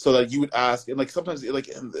 So that you would ask, and like sometimes, like,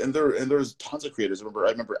 and there's tons of creators. I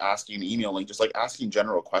remember asking and emailing, just like asking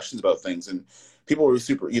general questions about things, and people were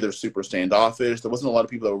either super standoffish. There wasn't a lot of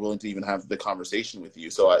people that were willing to even have the conversation with you.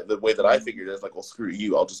 So the way that I Mm. figured it is like, well, screw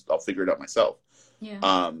you. I'll figure it out myself. Yeah.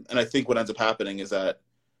 And I think what ends up happening is that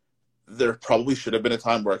there probably should have been a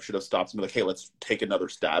time where I should have stopped and be like, hey, let's take another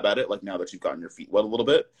stab at it. Like now that you've gotten your feet wet a little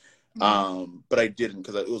bit. Mm. But I didn't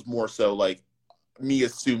because it was more so like me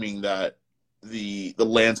assuming that the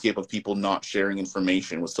landscape of people not sharing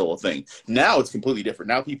information was still a thing. Now it's completely different.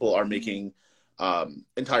 Now people are Mm. making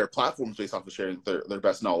entire platforms based off of sharing their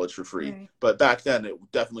best knowledge for free. Right. But back then, it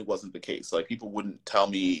definitely wasn't the case. Like people wouldn't tell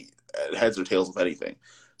me heads or tails of anything.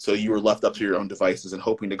 So you were left up to Mm. your own devices and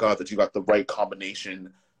hoping to God that you got the right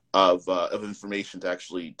combination of information to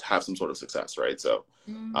actually have some sort of success, right? So,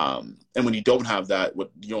 Mm. and when you don't have that,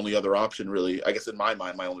 what the only other option really, I guess in my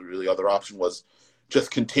mind, my only really other option was just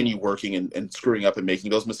continue working and screwing up and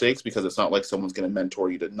making those mistakes because it's not like someone's going to mentor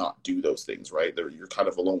you to not do those things, right? You're kind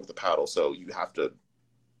of alone with the paddle, so you have to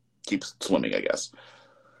keep swimming, I guess.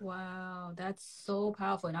 Wow, that's so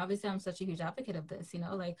powerful. And obviously, I'm such a huge advocate of this.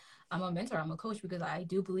 Like I'm a mentor, I'm a coach because I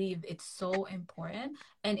do believe it's so important.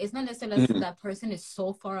 And it's not necessarily that Mm-hmm. that person is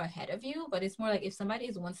so far ahead of you, but it's more like if somebody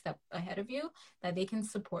is one step ahead of you, that they can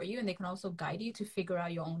support you and they can also guide you to figure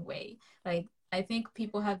out your own way. Like, I think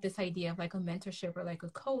people have this idea of like a mentorship or like a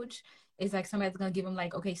coach is like somebody's gonna give them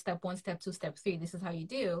like, okay, step one, step two, step three, this is how you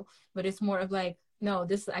do. But it's more of like, no,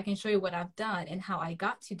 this I can show you what I've done and how I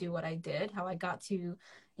got to do what I did, how I got to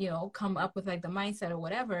come up with like the mindset or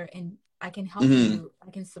whatever. And I can help Mm-hmm. you, I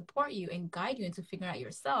can support you and guide you into figuring out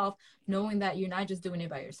yourself, knowing that you're not just doing it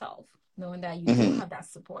by yourself. knowing that you do Mm-hmm. have that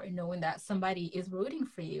support, knowing that somebody is rooting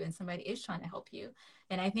for you and somebody is trying to help you.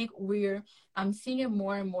 And I think I'm seeing it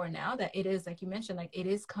more and more now that it is, like you mentioned, like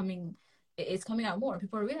it's coming out more.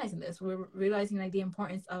 People are realizing this. We're realizing like the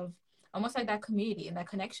importance of almost like that community and that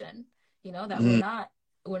connection, that Mm-hmm.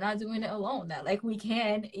 we're not doing it alone, that like we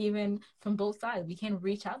can, even from both sides, we can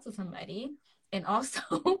reach out to somebody, and also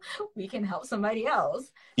we can help somebody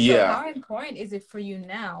else. So Yeah. how important is it for you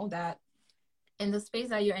now that in the space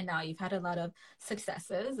that you're in now, you've had a lot of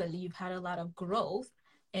successes and you've had a lot of growth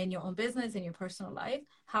in your own business and your personal life?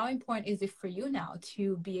 How important is it for you now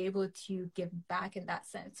to be able to give back in that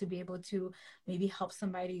sense, to be able to maybe help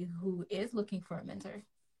somebody who is looking for a mentor?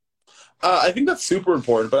 I think that's super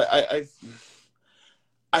important, but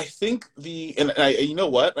I think you know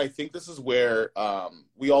what? I think this is where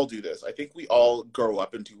we all do this. I think we all grow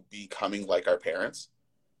up into becoming like our parents,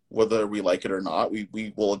 whether we like it or not.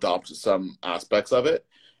 We will adopt some aspects of it.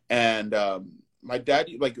 And my dad,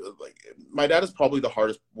 my dad is probably the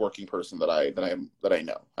hardest working person that I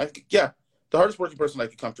know. Yeah, the hardest working person I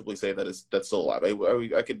could comfortably say that's still alive.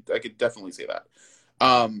 I could definitely say that.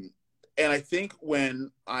 Um, and I think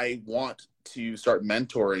when I want to start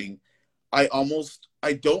mentoring, I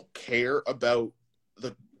don't care about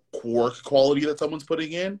the work quality that someone's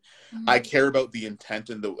putting in. I Mm-hmm. care about the intent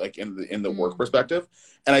and in the work Mm-hmm. perspective.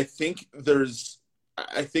 And I think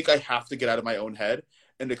I have to get out of my own head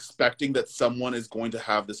and expecting that someone is going to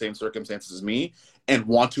have the same circumstances as me and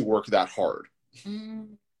want to work that hard.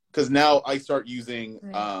 Mm-hmm. Because now Right. I start using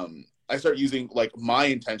like my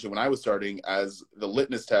intention when I was starting as the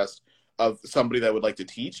litmus test of somebody that I would like to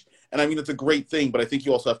teach. And I mean, it's a great thing, but I think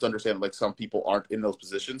you also have to understand like some people aren't in those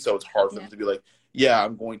positions. So it's hard for them Yeah. to be like, yeah,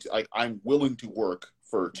 I'm willing to work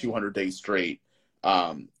for Right. 200 days straight.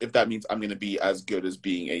 If that means I'm going to be as good as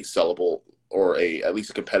being a sellable or at least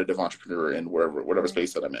a competitive entrepreneur in whatever Right.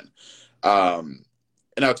 space that I'm in. Um,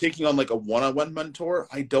 and now taking on like a one-on-one mentor,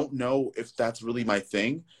 I don't know if that's really my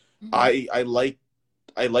thing. Mm-hmm.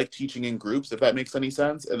 I like teaching in groups, if that makes any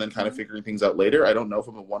sense, and then kind of Mm-hmm. figuring things out later. I don't know if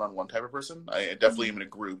I'm a one-on-one type of person. I definitely Mm-hmm. am in a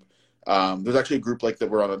group. There's actually a group like that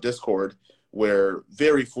we're on a Discord where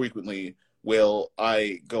very frequently will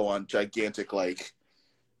I go on gigantic like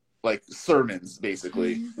sermons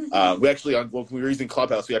basically. We actually when we were using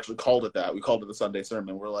Clubhouse, we actually called it that. We called it the Sunday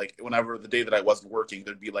sermon. We're like, whenever the day that I wasn't working,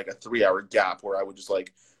 there'd be like a 3 hour gap where I would just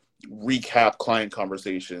like recap client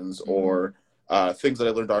conversations Mm-hmm. or things that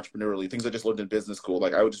I learned entrepreneurially, things I just learned in business school.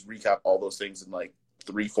 Like I would just recap all those things in like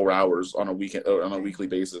 3-4 hours on a weekend on a Right. weekly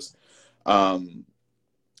basis. Um,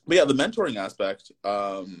 but yeah, the mentoring aspect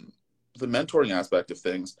of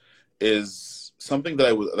things is something that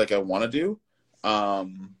I want to do.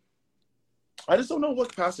 Um, I just don't know what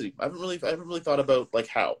capacity. I haven't really thought about like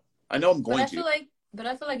how. I know I'm But going I to. feel like, but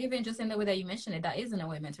I feel like even just in the way that you mentioned it, that is in a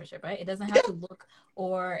way mentorship, right? It doesn't have Yeah, to look,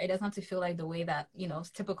 or it doesn't have to feel like the way that, it's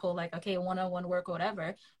typical, like, okay, one-on-one work or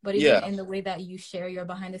whatever. But even yeah. in the way that you share your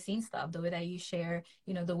behind the scenes stuff, the way that you share,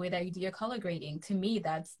 the way that you do your color grading, to me,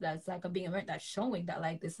 that's like a being a that's showing that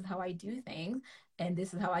like this is how I do things, and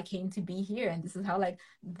this is how I came to be here, and this is how like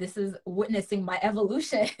this is witnessing my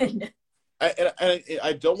evolution.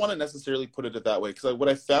 I don't want to necessarily put it that way because what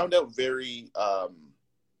I found out very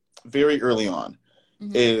early on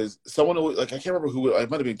Mm-hmm. is someone like I can't remember who it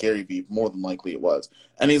might have been Gary Vee, more than likely it was,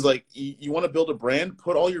 and he's like, you want to build a brand,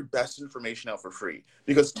 put all your best information out for free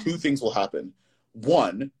because two Mm-hmm. things will happen.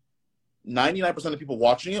 One, 99% of people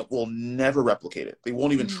watching it will never replicate it. They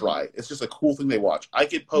won't even Mm-hmm. try. It's just a cool thing they watch. I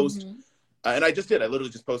could post, Mm-hmm. and I just did. I literally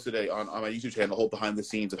just posted on my YouTube channel, the whole behind the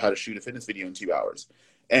scenes of how to shoot a fitness video in 2 hours,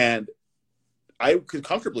 and I could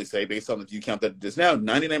comfortably say, based on the view count that it is now,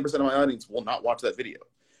 99% of my audience will not watch that video.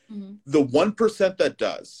 Mm-hmm. The 1% that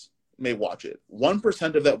does may watch it.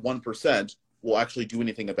 1% of that 1% will actually do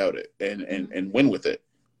anything about it Mm-hmm. and win with it.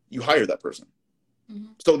 You hire that person.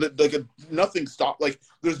 Mm-hmm. So that like nothing stop. Like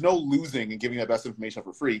there's no losing in giving that best information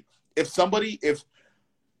for free. If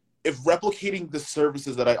replicating the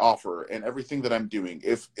services that I offer and everything that I'm doing,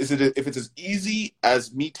 if it's as easy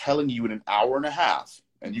as me telling you in an hour and a half,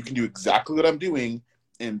 and you can do exactly what I'm doing,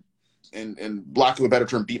 and in lack of a better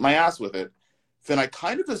term, beat my ass with it, then I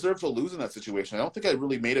kind of deserve to lose in that situation. I don't think I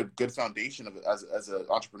really made a good foundation of it as an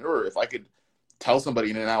entrepreneur if I could tell somebody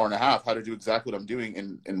in an hour and a half how to do exactly what I'm doing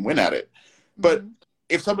and win at it. But Mm-hmm.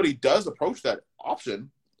 if somebody does approach that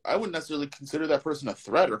option, I wouldn't necessarily consider that person a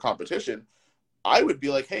threat or competition. I would be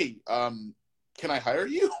like, hey, can I hire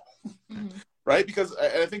you? Mm-hmm. Right? Because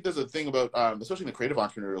I think there's a thing about, especially in the creative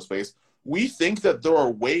entrepreneurial space, we think that there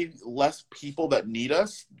are way less people that need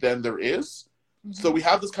us than there is. So Mm-hmm. we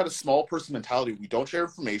have this kind of small person mentality. We don't share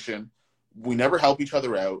information. We never help each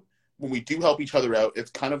other out. when we do help each other out, it's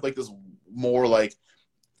kind of like this more like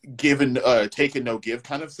give and take and no give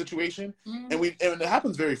kind of situation. Mm. And it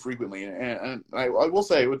happens very frequently. And I will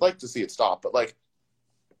say I would like to see it stop, but like,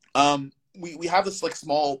 we have this like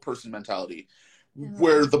small person mentality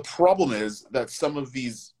where the problem is that some of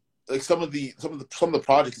these, like some of the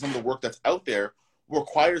projects, some of the work that's out there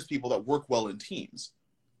requires people that work well in teams.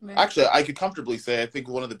 Right. Actually, I could comfortably say I think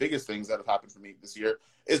one of the biggest things that have happened for me this year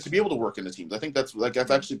is to be able to work in the teams. I think that's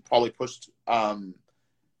actually probably pushed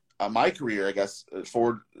my career, I guess,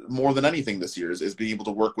 forward more than anything this year is being able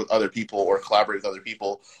to work with other people or collaborate with other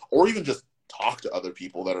people or even just talk to other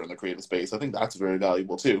people that are in the creative space. I think that's very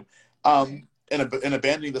valuable too. And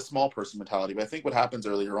abandoning the small person mentality. But I think what happens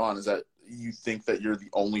earlier on is that you think that you're the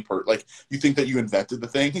only person, like you think that you invented the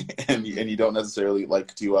thing and you don't necessarily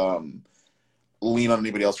like to lean on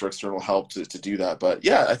anybody else for external help to do that. But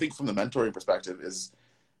yeah, I think from the mentoring perspective is,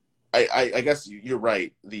 I guess you're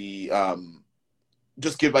right. The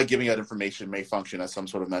just giving out information may function as some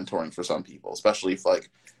sort of mentoring for some people, especially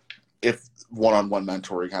if one-on-one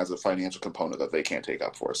mentoring has a financial component that they can't take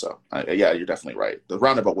up for. So yeah, you're definitely right. The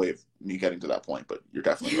roundabout way of me getting to that point, but you're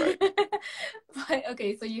definitely right. But,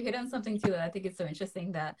 okay, so you hit on something too that I think is so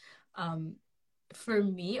interesting that for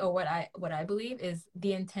me, or what I believe is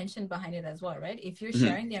the intention behind it as well, right? If you're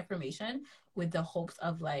sharing the information with the hopes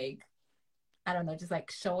of like, I don't know, just like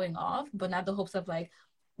showing off, but not the hopes of like,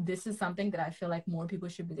 this is something that I feel like more people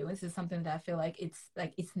should be doing. This is something that I feel like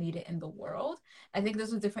it's needed in the world. I think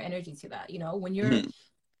there's a different energy to that. You know, when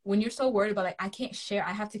you're so worried about like, I can't share,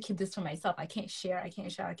 I have to keep this for myself. I can't share.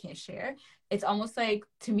 It's almost like,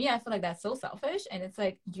 to me, I feel like that's so selfish. And it's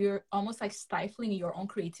like, you're almost like stifling your own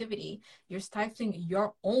creativity. You're stifling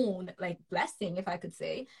your own like blessing, if I could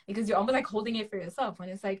say, because you're almost like holding it for yourself. When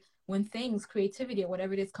it's like, when things, creativity or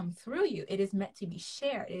whatever it is come through you, it is meant to be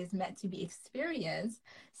shared. It is meant to be experienced.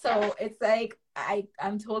 So it's like,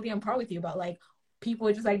 I'm totally on par with you about like,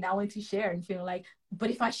 people just like not wanting to share and feeling like, but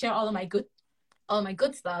if I share all my good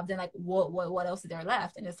stuff, then like what else is there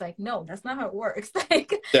left? And it's like, no, that's not how it works.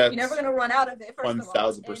 Like you're never gonna run out of it, first of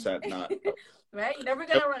all. 1,000% not. Right? You're never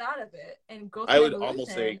gonna run out of it. And growth I and would evolution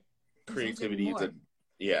almost say creativity is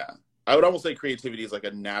I would almost say creativity is like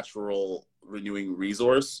a natural renewing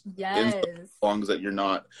resource. Yes. As long as that you're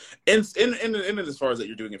not in as far as that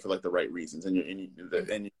you're doing it for like the right reasons and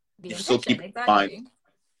you still keep in mind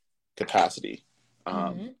capacity.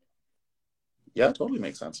 Yeah, it totally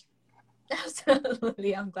makes sense.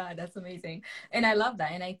 Absolutely. I'm glad. That's amazing. And I love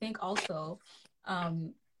that. And I think also,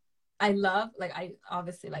 I love, like, I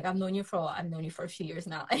obviously, like, I've known you for a few years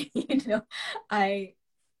now. You know, I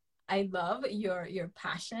love your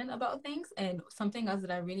passion about things. And something else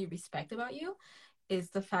that I really respect about you is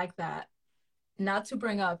the fact that, not to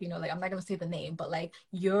bring up, you know, like, I'm not going to say the name, but like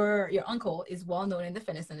your uncle is well known in the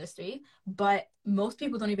fitness industry, but most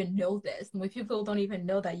people don't even know this. Most people don't even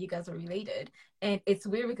know that you guys are related. And it's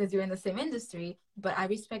weird because you're in the same industry, but I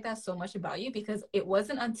respect that so much about you, because it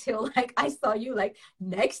wasn't until like I saw you like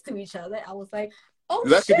next to each other, I was like, oh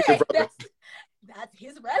that shit, that's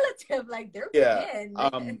his relative. Like they're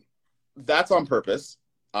kin. That's on purpose.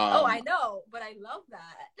 Oh, I know, but I love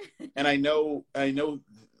that. And I know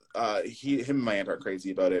him and my aunt are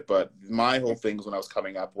crazy about it, but my whole thing when I was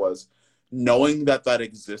coming up was knowing that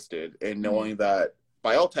existed and knowing that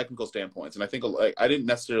by all technical standpoints. And I think like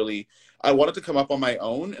I wanted to come up on my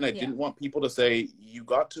own, and I didn't want people to say you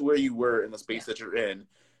got to where you were in the space that you're in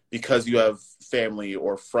because you have family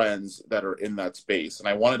or friends that are in that space. And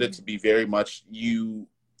I wanted it to be very much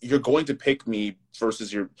you're going to pick me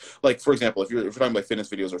versus your, like, for example, if you're talking about fitness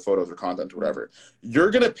videos or photos or content or whatever, you're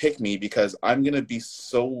going to pick me because I'm going to be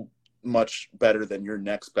so much better than your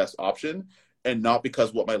next best option, and not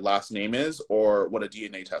because what my last name is or what a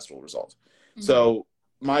DNA test will result. So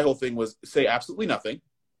my whole thing was say absolutely nothing.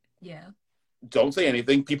 Yeah. Don't say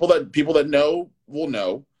anything. People that know will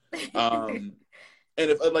know. And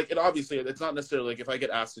and obviously it's not necessarily like if I get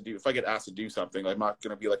asked to do something, I'm not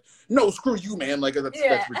gonna be like, no, screw you, man. Like that's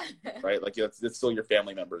right. Like it's still your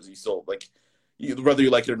family members. You still whether you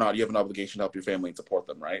like it or not, you have an obligation to help your family and support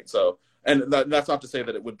them, right? So, and that's not to say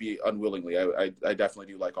that it would be unwillingly. I definitely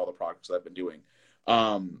do like all the projects that I've been doing.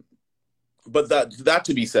 But that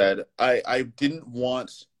to be said, I didn't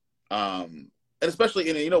want, and especially,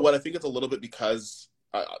 and you know what, I think it's a little bit because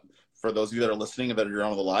for those of you that are listening and that are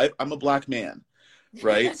on the live, I'm a Black man.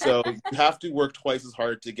 Right. So you have to work twice as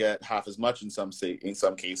hard to get half as much in some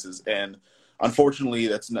cases. And unfortunately,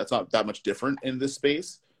 that's not that much different in this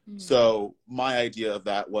space. So my idea of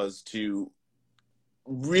that was to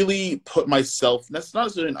really put myself, that's not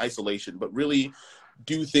necessarily in isolation, but really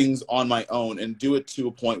do things on my own and do it to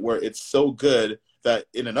a point where it's so good that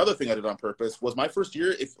in another thing I did on purpose was my first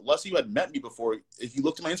year, if unless you had met me before, if you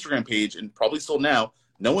looked at my Instagram page and probably still now,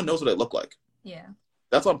 no one knows what I look like. Yeah.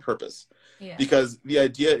 That's on purpose. Yeah. Because the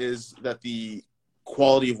idea is that the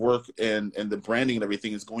quality of work and the branding and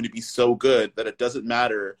everything is going to be so good that it doesn't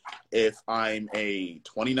matter if I'm a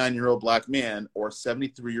 29-year-old black man or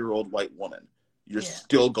 73-year-old white woman. You're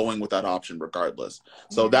still going with that option regardless.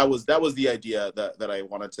 So that was the idea that I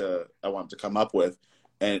wanted to come up with,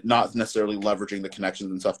 and not necessarily leveraging the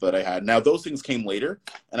connections and stuff that I had. Now those things came later,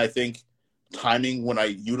 and I think timing when I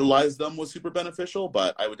utilized them was super beneficial,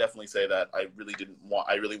 but I would definitely say that I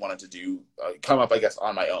really wanted to do come up, I guess,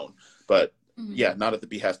 on my own, but yeah, not at the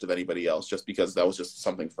behest of anybody else, just because that was just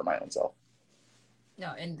something for my own self.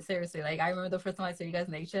 No, and seriously, like I remember the first time I saw you guys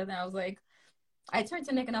in each other, and I was like, I turned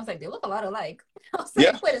to Nick and I was like, they look a lot alike. I was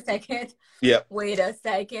like, wait a second. Yeah. Wait a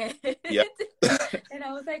second. Yeah. And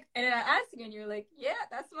I was like, and then I asked you, and you're like, yeah,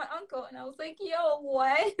 that's my uncle. And I was like, yo,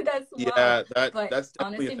 what? That's wild. Yeah, that's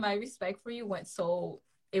honestly, my respect for you went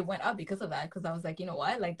up because of that. Because I was like, you know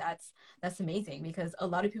what? Like that's amazing, because a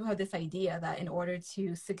lot of people have this idea that in order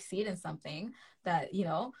to succeed in something that, you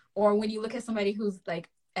know, or when you look at somebody who's like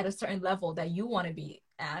at a certain level that you want to be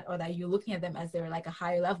at, or that you're looking at them as they're like a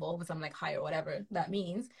higher level with something like higher, whatever that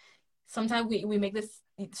means. Sometimes we make this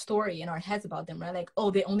story in our heads about them, right? Like,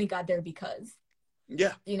 oh, they only got there because,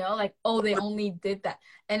 you know, like, oh, they only did that.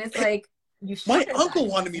 And it's like, my uncle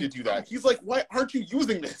wanted me to do that. He's like, why aren't you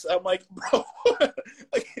using this? I'm like, bro,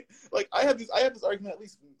 like I have this argument at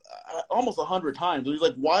least almost 100 times. He's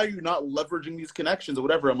like, why are you not leveraging these connections or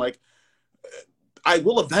whatever? I'm like, I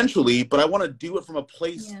will eventually, but I want to do it from a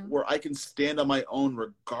place where I can stand on my own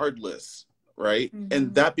regardless, right?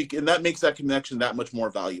 And that makes that connection that much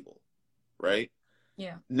more valuable, right?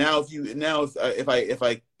 Yeah. Now, if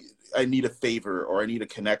I need a favor or I need a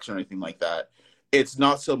connection or anything like that, it's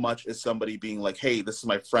not so much as somebody being like, hey, this is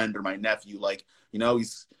my friend or my nephew, like, you know,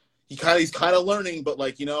 he's kind of learning, but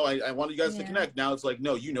like, you know, I want you guys to connect. Now it's like,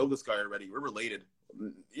 no, you know this guy already, we're related.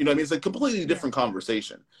 You know what I mean? It's a completely different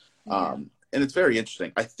conversation. And it's very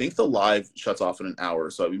interesting. I think the live shuts off in an hour,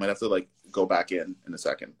 so we might have to like go back in a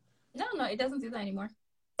second. No, it doesn't do that anymore.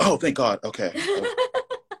 Oh, thank God. Okay.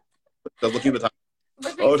 Looking at the time.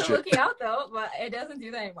 But thanks for looking out though, but it doesn't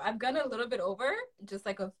do that anymore. I've gone a little bit over, just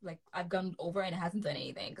like I've gone over and it hasn't done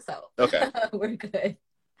anything. So okay, we're good.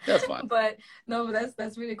 That's fine. But no,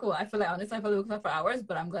 that's really cool. I feel like honestly, I feel like for hours,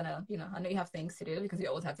 but I'm gonna, you know, I know you have things to do because you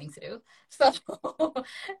always have things to do. So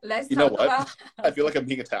let's talk about. I feel like I'm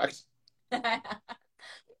being attacked.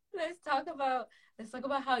 Let's talk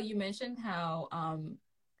about how you mentioned how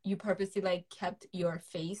you purposely like kept your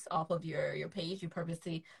face off of your page. You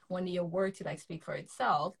purposely wanted your work to like speak for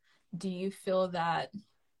itself. Do you feel that?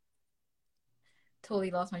 Totally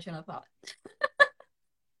lost my train of thought.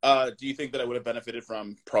 Do you think that I would have benefited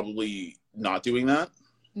from probably not doing that?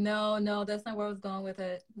 No, that's not where I was going with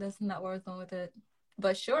it. That's not where I was going with it.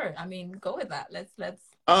 But sure, I mean, go with that. Let's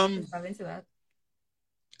dive into that.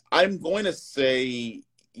 I'm going to say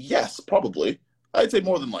yes, probably. I'd say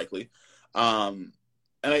more than likely. And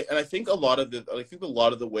I think a lot of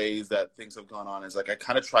the ways that things have gone on is like I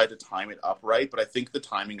kind of tried to time it up right, but I think the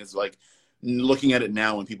timing is like looking at it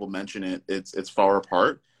now when people mention it, it's far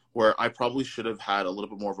apart. Where I probably should have had a little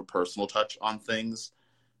bit more of a personal touch on things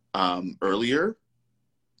earlier.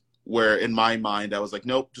 Where in my mind I was like,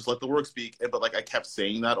 nope, just let the work speak. But like I kept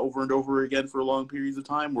saying that over and over again for long periods of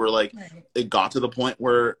time. Where like it got to the point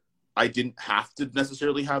where I didn't have to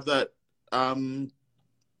necessarily have that. I didn't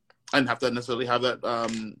have to necessarily have that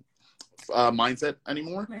mindset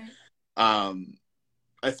anymore. Right.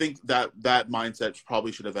 I think that mindset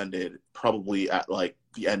probably should have ended probably at like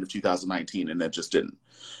the end of 2019, and it just didn't.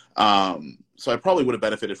 So I probably would have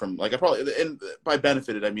benefited from and by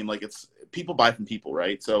benefited I mean like it's people buy from people,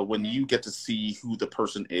 right? So when you get to see who the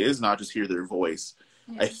person is, not just hear their voice,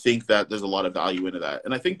 I think that there's a lot of value into that.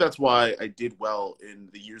 And I think that's why I did well in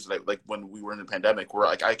the years that like when we were in the pandemic, where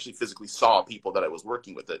like I actually physically saw people that I was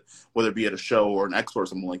working with, it, whether it be at a show or an expo or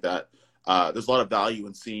something like that. There's a lot of value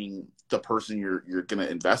in seeing the person you're going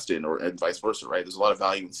to invest in, and vice versa, right? There's a lot of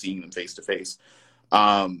value in seeing them face to face.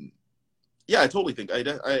 Yeah, I totally think I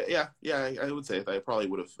would say that it probably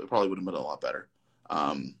would have been a lot better.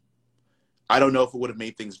 I don't know if it would have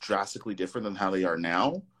made things drastically different than how they are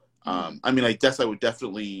now. I mean, I guess I would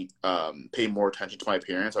definitely pay more attention to my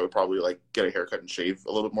appearance. I would probably like get a haircut and shave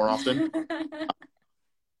a little bit more often.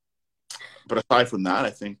 But aside from that, I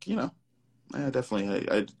think, you know, I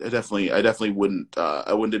definitely wouldn't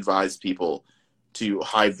advise people to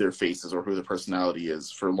hide their faces or who their personality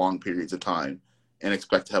is for long periods of time and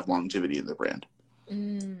expect to have longevity in the brand.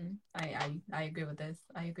 I agree with this.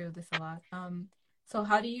 I agree with this a lot. So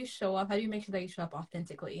how do you show up? How do you make sure that you show up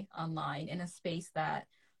authentically online in a space that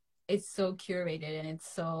it's so curated and it's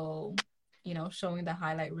so, showing the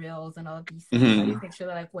highlight reels and all of these things? How do you Mm-hmm. make sure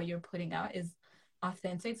that like what you're putting out is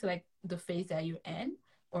authentic to like the phase that you're in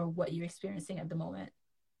or what you're experiencing at the moment?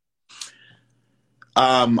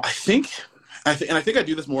 I think I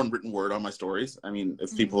do this more in written word on my stories. I mean,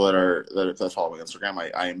 if people Mm-hmm. that follow my Instagram,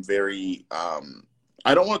 I am very,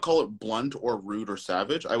 I don't want to call it blunt or rude or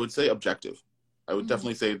savage. I would say objective. I would Mm-hmm.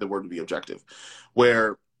 definitely say the word would be objective,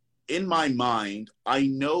 where in my mind, I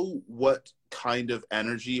know what kind of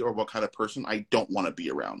energy or what kind of person I don't want to be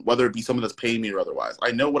around, whether it be someone that's paying me or otherwise.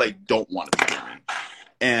 I know what I don't want to be around me.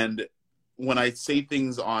 And when I say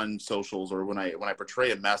things on socials or when I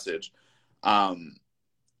portray a message, um,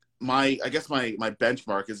 I guess my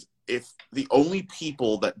benchmark is if the only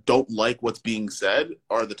people that don't like what's being said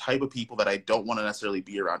are the type of people that I don't want to necessarily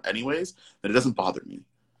be around anyways, then it doesn't bother me,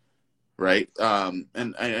 right?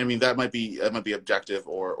 And I mean that might be objective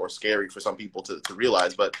or scary for some people to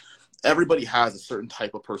realize, but everybody has a certain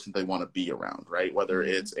type of person they want to be around, right? Whether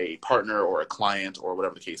Mm-hmm. it's a partner or a client or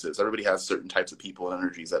whatever the case is, everybody has certain types of people and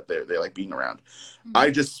energies that they like being around. Mm-hmm. I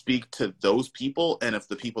just speak to those people, and if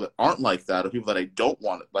the people that aren't like that, or people that I don't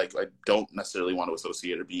want, like I don't necessarily want to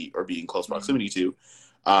associate or be in close Mm-hmm. proximity to,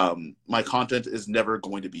 my content is never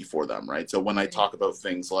going to be for them, right? So when I Right. talk about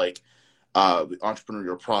things like the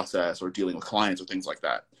entrepreneurial process or dealing with clients or things like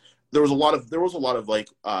that, there was a lot of like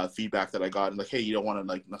feedback that I got, and like, hey, you don't want to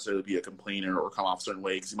like necessarily be a complainer or come off a certain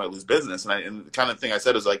way because you might lose business. And the kind of thing I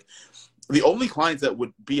said is like, the only clients that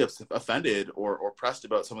would be offended or pressed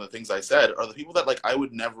about some of the things I said are the people that like I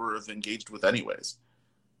would never have engaged with anyways,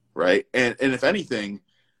 right? And if anything,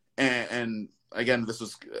 and again, this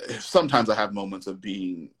is sometimes I have moments of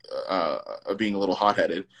being a little hot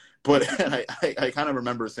headed, but I kind of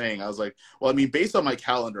remember saying I was like, well, I mean, based on my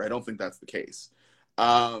calendar, I don't think that's the case,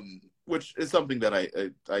 which is something that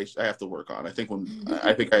I have to work on. I think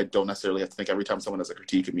I don't necessarily have to think every time someone has a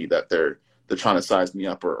critique of me that they're trying to size me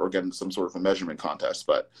up or get into some sort of a measurement contest,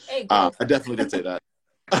 but Hey, growth. I definitely did say that.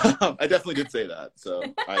 I definitely did say that.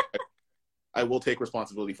 So I will take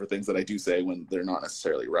responsibility for things that I do say when they're not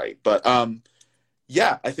necessarily right. But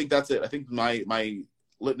yeah, I think that's it. I think my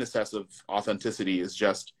litmus test of authenticity is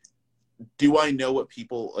just, do I know what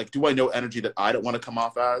people like? Do I know energy that I don't want to come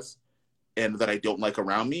off as and that I don't like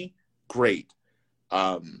around me? Great.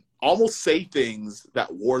 Almost say things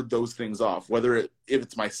that ward those things off, if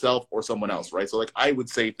it's myself or someone else, right? So like I would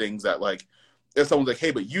say things that like, if someone's like,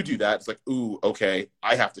 hey, but you do that, it's like, ooh, okay,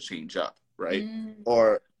 I have to change up, right? Mm,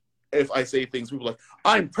 Or if I say things, people are like,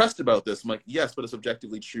 I'm pressed about this. I'm like, yes, but it's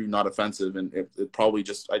objectively true, not offensive, and it probably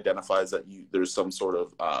just identifies that there's some sort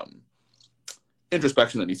of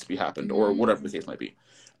introspection that needs to be happened, or whatever the mm, case might be.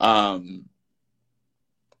 Um,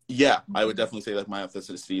 yeah, I would mm, definitely say that my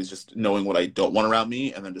authenticity is just knowing what I don't want around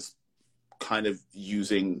me, and then just kind of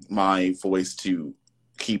using my voice to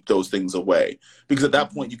keep those things away. Because at that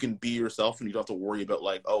mm. point, you can be yourself, and you don't have to worry about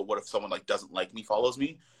like, oh, what if someone like doesn't like me, follows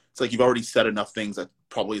me? It's like you've already said enough things that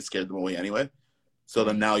probably scared them away anyway. So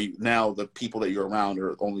then Right. now the people that you're around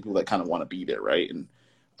are only people that kind of want to be there, right? And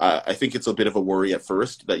I think it's a bit of a worry at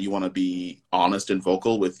first that you want to be honest and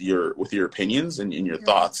vocal with your opinions and your Right.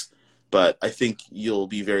 thoughts, but I think you'll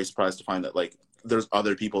be very surprised to find that like there's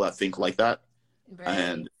other people that think like that, Right.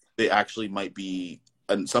 and they actually might be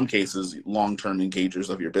in some cases long-term engagers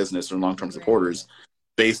of your business or long-term Right. supporters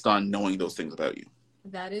based on knowing those things about you.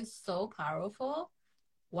 That is so powerful.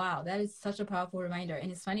 Wow, that is such a powerful reminder. And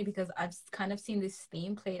it's funny because I've kind of seen this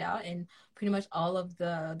theme played out in pretty much all of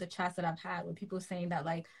the chats that I've had with people saying that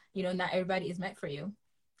like, not everybody is meant for you.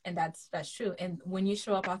 And that's true. And when you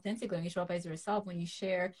show up authentically, when you show up as yourself, when you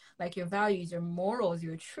share like your values, your morals,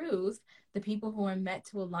 your truths, the people who are meant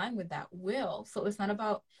to align with that will. So it's not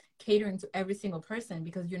about catering to every single person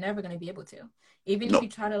because you're never going to be able to. Even if No. you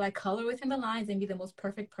try to like color within the lines and be the most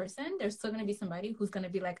perfect person, there's still going to be somebody who's going to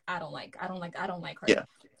be like, I don't like her. Yeah.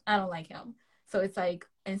 I don't like him. So it's like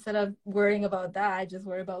instead of worrying about that, just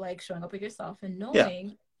worry about like showing up with yourself and Yeah.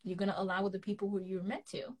 knowing you're gonna align with the people who you're meant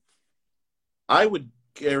to. I would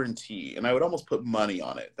guarantee, and I would almost put money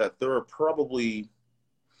on it, that there are probably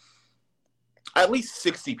at least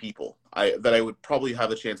 60 people that I would probably have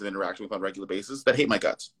a chance of interacting with on a regular basis that hate my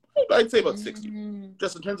guts. I'd say about 60. Mm-hmm.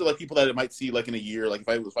 Just in terms of like people that I might see like in a year, like if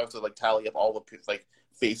I was to like tally up all the like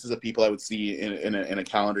faces of people I would see in a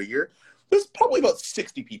calendar year, there's probably about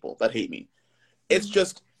 60 people that hate me. It's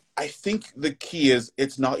just, I think the key is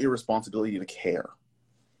it's not your responsibility to care.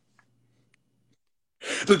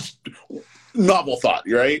 It's novel thought,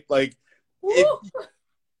 right? Like if Woo!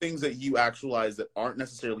 things that you actualize that aren't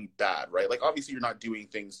necessarily bad, right? Like obviously you're not doing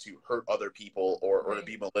things to hurt other people or to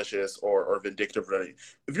be malicious or vindictive or anything.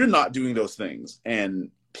 If you're not doing those things and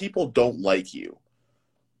people don't like you,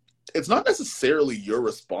 it's not necessarily your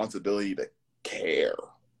responsibility to care,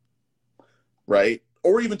 right?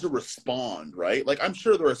 Or even to respond, right? Like I'm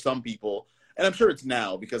sure there are some people, and I'm sure it's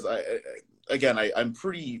now because I'm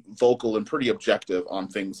pretty vocal and pretty objective on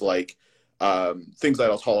things like things that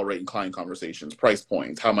I'll tolerate in client conversations, price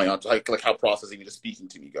points, how my like how processing and just speaking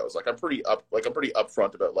to me goes. Like I'm pretty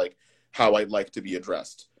upfront about like how I like to be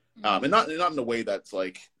addressed, and not in a way that's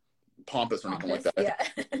like pompous or anything like that.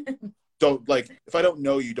 Yeah. Don't like if I don't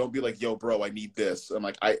know you, don't be like, yo, bro, I need this. I'm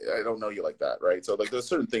like, I don't know you like that, right? So like there's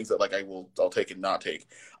certain things that like I'll take and not take.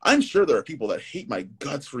 I'm sure there are people that hate my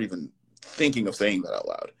guts for even thinking of saying that out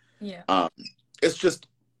loud. Yeah.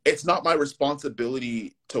 It's not my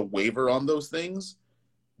responsibility to waver on those things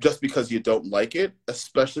just because you don't like it,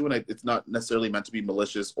 especially when it's not necessarily meant to be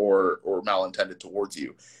malicious or malintended towards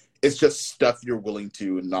you. It's just stuff you're willing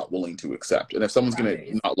to and not willing to accept. And if someone's going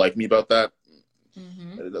to not like me about that,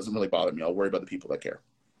 it doesn't really bother me. I'll worry about the people that care.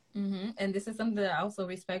 And this is something that I also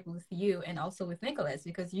respect with you and also with Nicholas,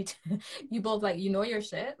 because you both like, you know your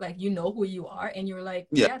shit, like you know who you are, and you're like,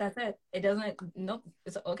 yeah, that's it. It doesn't, nope,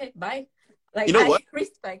 it's okay, bye. Like, you know what? I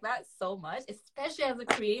respect that so much, especially as a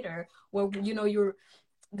creator, where you know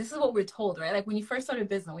this is what we're told, right? Like when you first start a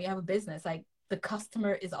business, when you have a business, like the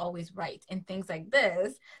customer is always right and things like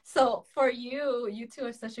this. So for you two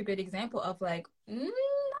are such a great example of like, not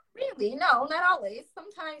really, no, not always.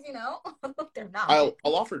 Sometimes, you know, they're not. I'll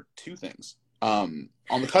offer two things. On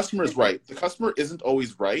the customer is right. The customer isn't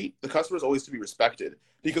always right. The customer is always to be respected,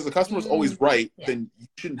 because the customer is always right. Then you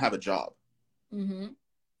shouldn't have a job.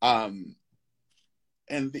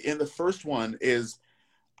 And the first one is,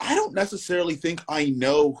 I don't necessarily think I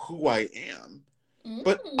know who I am,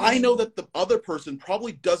 but I know that the other person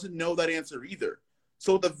probably doesn't know that answer either.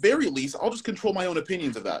 So at the very least, I'll just control my own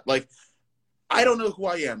opinions of that. Like, I don't know who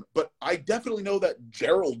I am, but I definitely know that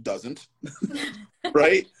Gerald doesn't,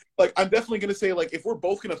 right? Like, I'm definitely going to say, like, if we're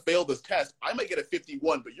both going to fail this test, I might get a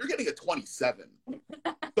 51, but you're getting a 27.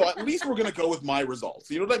 So at least we're going to go with my results.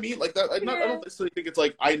 You know what I mean? Like that. I don't necessarily think it's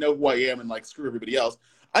like, I know who I am and like, screw everybody else.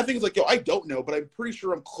 I think it's like, yo, I don't know, but I'm pretty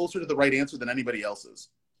sure I'm closer to the right answer than anybody else's.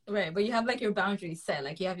 Right, but you have like your boundaries set.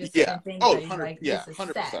 Like you have your certain things that you're like, this is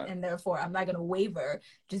 100%. set, and therefore I'm not going to waver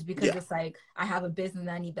just because it's like, I have a business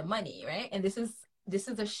and I need the money, right? And this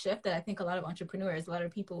is a shift that I think a lot of entrepreneurs, a lot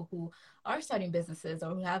of people who are starting businesses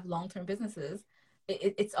or who have long-term businesses,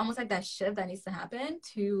 it's almost like that shift that needs to happen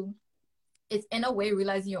to, it's in a way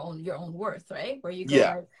realizing your own worth, right? Where you go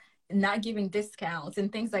like, not giving discounts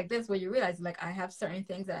and things like this, where you realize like, I have certain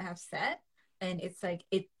things that I have set, and it's like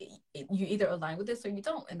you either align with this or you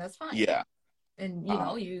don't, and that's fine. Yeah. And you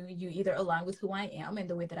know, you either align with who I am and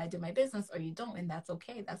the way that I do my business, or you don't, and that's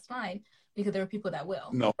okay. That's fine, because there are people that will.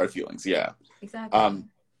 No hard feelings. Yeah. Exactly.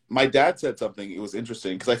 My dad said something. It was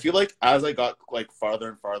interesting because I feel like as I got like farther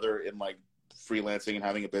and farther in like freelancing and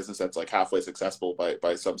having a business that's like halfway successful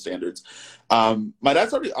by some standards, my dad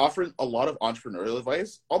started offering a lot of entrepreneurial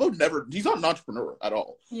advice, although he's not an entrepreneur at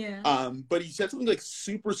all. Yeah. But he said something like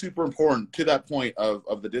super, super important to that point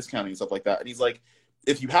of the discounting and stuff like that. And he's like,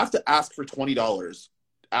 if you have to ask for $20,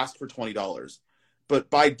 ask for $20, but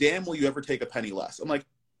by damn will you ever take a penny less. I'm like,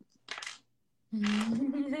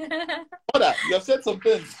 what? You have said some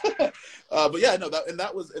things. But yeah, no,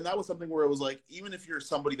 that was something where it was like, even if you're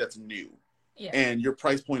somebody that's new, and your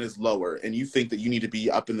price point is lower, and you think that you need to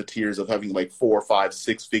be up in the tiers of having like 4, 5,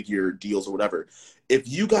 6-figure deals or whatever, if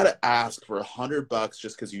you gotta ask for $100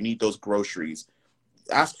 just because you need those groceries,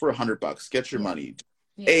 ask for $100. Get your money.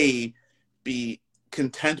 A, be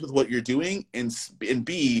content with what you're doing, and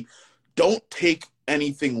B, don't take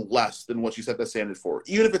anything less than what you set the standard for,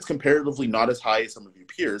 even if it's comparatively not as high as some of your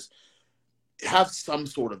peers. Have some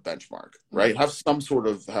sort of benchmark, right? Have some sort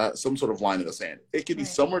of line in the sand. It could be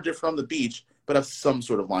somewhere different on the beach, but have some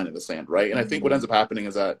sort of line in the sand, right? And I think what ends up happening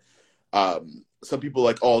is that some people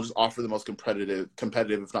like, oh, I'll just offer the most competitive,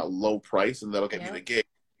 if not low price, and that'll get me the gig.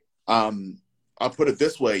 I'll put it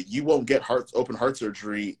this way: you won't get open heart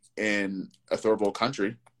surgery in a third world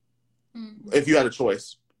country if you had a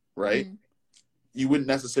choice, right? You wouldn't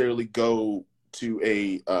necessarily go to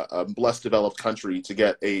a less developed country to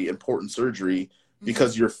get a important surgery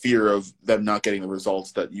because your fear of them not getting the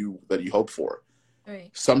results that you hope for. Right.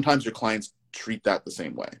 Sometimes your clients treat that the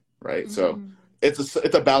same way, right? So it's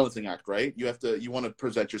a balancing act, right? You want to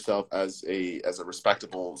present yourself as a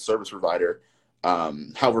respectable service provider,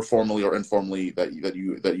 however formally or informally that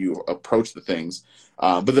you approach the things,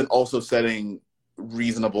 but then also setting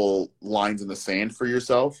reasonable lines in the sand for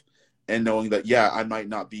yourself, and knowing that, yeah, I might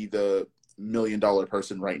not be the $1 million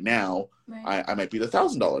person right now. Right. I might be the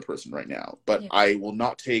 $1,000 person right now, but Yeah. I will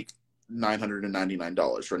not take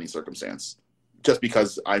 $999 for any circumstance, just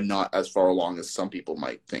because I'm not as far along as some people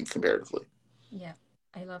might think comparatively. Yeah.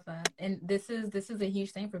 I love that. And this is a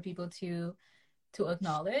huge thing for people to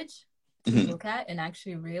acknowledge, to Mm-hmm. look at, and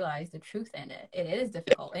actually realize the truth in it. It is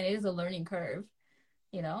difficult and it is a learning curve,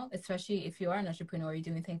 especially if you are an entrepreneur, you're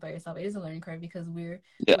doing things by yourself. It is a learning curve because we're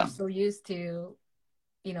Yeah. so used to,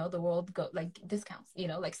 the world go like discounts,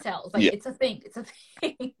 like sales. Like Yeah. it's a thing. It's a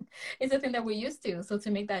thing. It's a thing that we're used to. So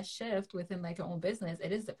to make that shift within like your own business,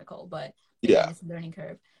 it is difficult. But again, Yeah. it's a learning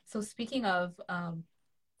curve. So speaking of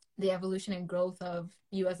the evolution and growth of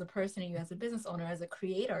you as a person and you as a business owner, as a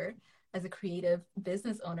creator, as a creative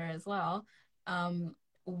business owner as well,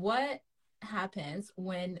 what happens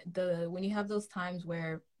when you have those times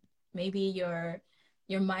where maybe your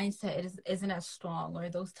mindset isn't as strong, or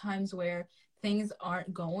those times where things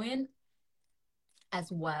aren't going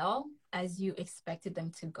as well as you expected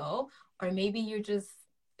them to go, or maybe you're just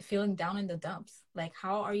feeling down in the dumps? Like,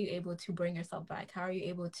 how are you able to bring yourself back? How are you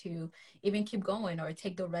able to even keep going or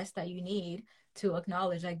take the rest that you need to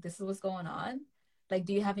acknowledge, like, this is what's going on? Like,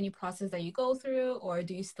 do you have any process that you go through, or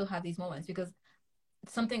do you still have these moments? Because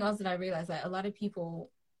something else that I realized, that a lot of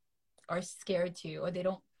people are scared to, or they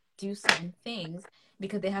don't do certain things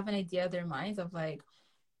because they have an idea of their minds of like,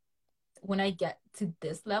 when I get to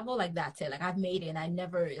this level, like that's it. Like I've made it, and I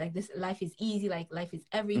never, like, this life is easy, like life is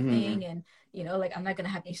Mm-hmm. everything, and like I'm not gonna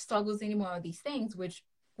have any struggles anymore, all these things, which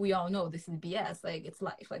we all know this is BS. Like it's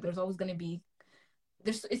life. Like there's always gonna be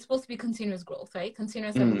it's supposed to be continuous growth, right?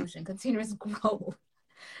 Continuous Mm-hmm. evolution, continuous growth.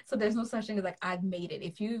 So there's no such thing as like I've made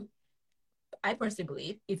it. I personally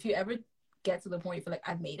believe if you ever get to the point you feel like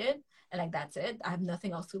I've made it and like that's it, I have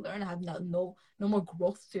nothing else to learn, I have no more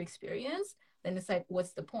growth to experience, then it's like,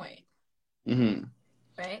 what's the point? Mm-hmm.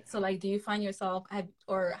 Right? So like, do you find yourself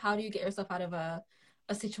or how do you get yourself out of a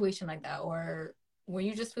situation like that, or were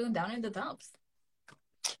you just feeling down in the dumps?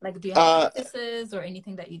 Like, do you have Uh, practices or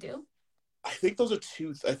anything that you do? I think those are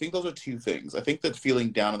two things. I think that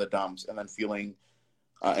feeling down in the dumps and then feeling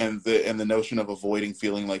and the notion of avoiding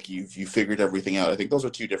feeling like you figured everything out. I think those are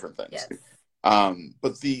two different things. Yes.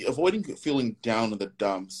 But the avoiding feeling down in the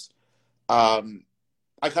dumps, um,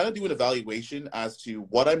 I kind of do an evaluation as to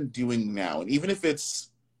what I'm doing now, and even if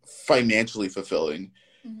it's financially fulfilling,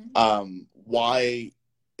 Mm-hmm. why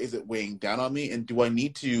is it weighing down on me, and do I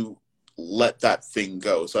need to let that thing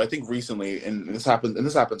go? So I think recently, and this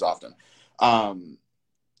happens often. Um,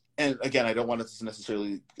 and again, I don't want it to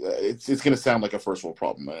necessarily. It's going to sound like a first world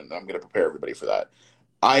problem, and I'm going to prepare everybody for that.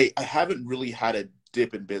 I haven't really had a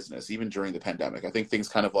dip in business even during the pandemic. I think things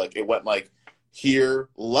kind of like it went like here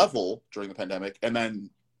level during the pandemic, and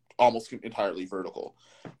then almost entirely vertical.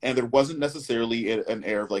 And there wasn't necessarily an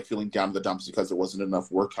air of like feeling down in the dumps because there wasn't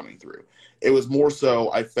enough work coming through. It was more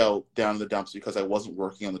so I felt down in the dumps because I wasn't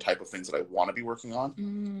working on the type of things that I want to be working on.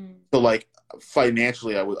 Mm. So like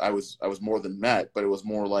financially, I was more than met, but it was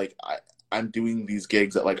more like I'm doing these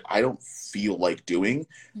gigs that like I don't feel like doing,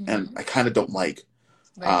 and Mm-hmm. I kind of don't like.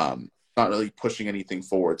 Right. Not really pushing anything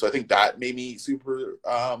forward. So I think that made me super.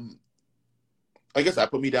 I guess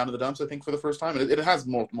that put me down in the dumps, I think, for the first time. And it has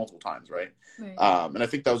multiple times, right? Right. And I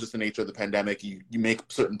think that was just the nature of the pandemic. You make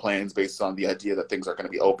certain plans based on the idea that things are going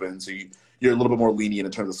to be open. So you're a little bit more lenient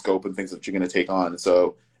in terms of scope and things that you're going to take on.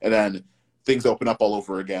 And then things open up all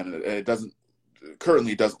over again. And it doesn't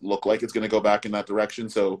look like it's going to go back in that direction.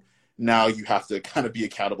 So now you have to kind of be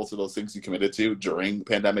accountable to those things you committed to during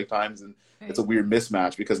pandemic times. And it's a Right. weird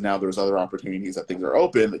mismatch because now there's other opportunities that things are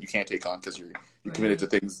open that you can't take on because you're committed to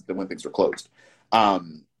Right. things that when things are closed. I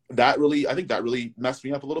think that really messed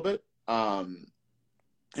me up a little bit. And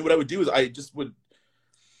what I would do is I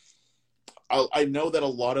know that a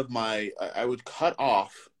lot of I would cut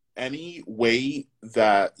off any way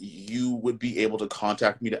that you would be able to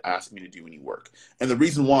contact me to ask me to do any work. And the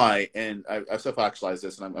reason why, and I've self-actualized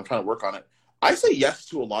this and I'm trying to work on it, I say yes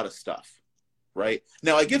to a lot of stuff, right?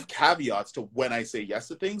 Now I give caveats to when I say yes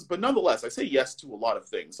to things, but nonetheless, I say yes to a lot of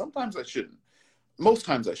things. Sometimes I shouldn't. Most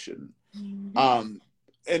times I shouldn't. Mm-hmm.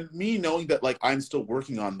 And me knowing that like I'm still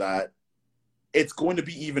working on that, it's going to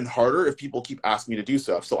be even harder if people keep asking me to do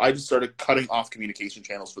stuff. So I just started cutting off communication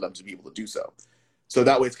channels for them to be able to do so. So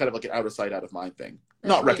that way it's kind of like an out of sight, out of mind thing. That's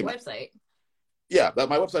Not why your recommend. website. Yeah, but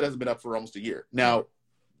my website hasn't been up for almost a year. Yeah. Now,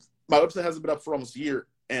 my website hasn't been up for almost a year,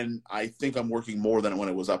 and I think I'm working more than when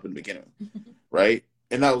it was up in the beginning, right?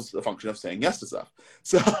 And that was a function of saying yes to stuff.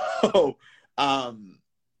 So,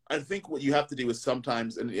 I I think what you have to do is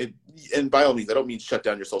sometimes, and by all means, I don't mean shut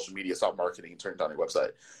down your social media, stop marketing, and turn down your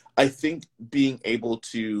website. I think being able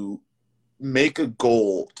to make a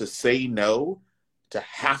goal to say no to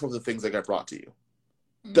half of the things that get brought to you.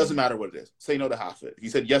 Doesn't matter what it is. Say no to half of it. If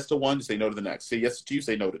you said yes to one, just say no to the next. Say yes to two,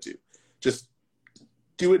 say no to two. Just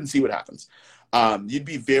do it and see what happens. You'd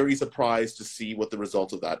be very surprised to see what the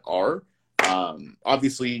results of that are.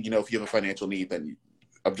 Obviously, you know, if you have a financial need, then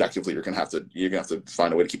objectively you're gonna have to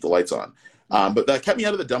find a way to keep the lights on. But that kept me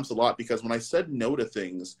out of the dumps a lot, because when I said no to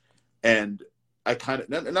things, and I kind of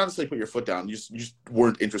not necessarily put your foot down, you just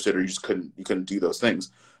weren't interested, or you couldn't do those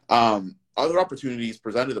things. Other opportunities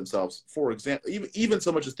presented themselves. For example, even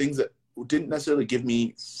so much as things that didn't necessarily give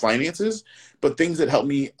me finances, but things that helped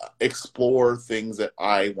me explore things that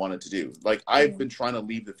I wanted to do. Like, I've been trying to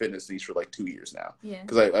leave the fitness niche for like 2 years now,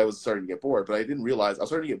 because I was starting to get bored, but I didn't realize I was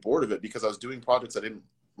starting to get bored of it because I was doing projects I didn't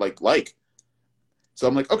like. So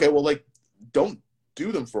I'm like, okay, well, like, don't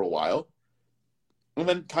do them for a while, and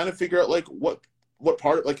then kind of figure out like what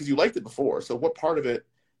part, like, because you liked it before, so what part of it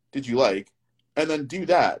did you like? And then do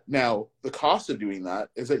that. Now, the cost of doing that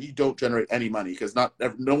is that you don't generate any money, because no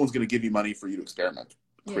one's going to give you money for you to experiment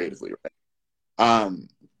creatively, right?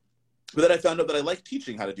 But then I found out that I like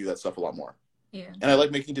teaching how to do that stuff a lot more. Yeah. And I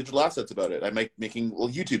like making digital assets about it. I like making little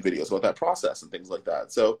YouTube videos about that process and things like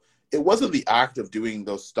that. So it wasn't the act of doing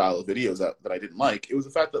those style of videos that I didn't like. It was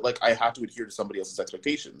the fact that, like, I had to adhere to somebody else's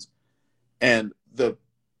expectations. And the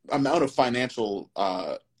amount of financial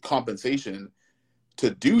compensation to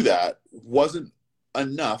do that wasn't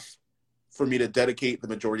enough for me to dedicate the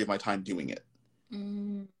majority of my time doing it.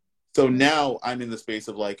 So now I'm in the space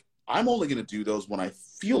of, like, I'm only going to do those when I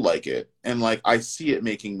feel like it, and like I see it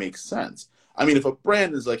make sense. I mean, if a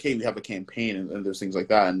brand is like, hey, we have a campaign, and there's things like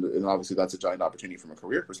that, and obviously that's a giant opportunity from a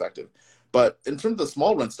career perspective. But in terms of the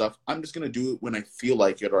small run stuff, I'm just going to do it when I feel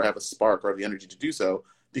like it, or I have a spark, or have the energy to do so,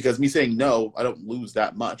 because me saying no, I don't lose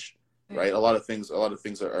that much. Right. A lot of things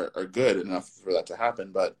are good enough for that to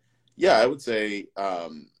happen. But yeah, I would say I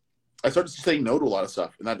started saying no to a lot of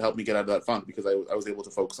stuff, and that helped me get out of that funk, because I was able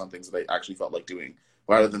to focus on things that I actually felt like doing,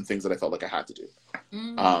 rather than things that I felt like I had to do.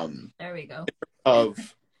 There we go.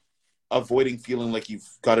 Of avoiding feeling like you've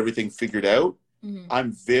got everything figured out.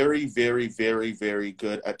 I'm very, very, very, very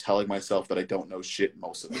good at telling myself that I don't know shit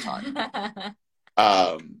most of the time.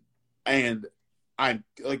 And I'm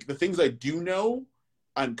like, the things I do know,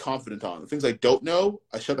 I'm confident on. The things I don't know,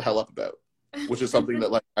 I shut the hell up about, which is something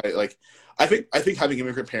that I think having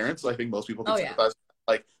immigrant parents, I think most people can sympathize.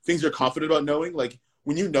 Like, things you're confident about knowing, like,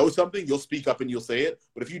 when you know something, you'll speak up and you'll say it.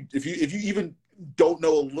 But if you even don't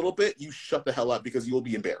know a little bit, you shut the hell up, because you will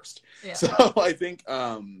be embarrassed. Yeah. So I think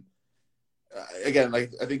again,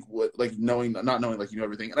 like, I think not knowing like you know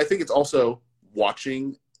everything, and I think it's also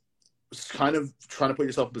watching, kind of trying to put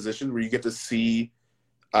yourself in a position where you get to see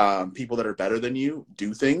people that are better than you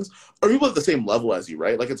do things, or people at the same level as you,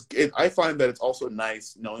 right? Like, I find that it's also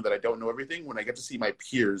nice knowing that I don't know everything, when I get to see my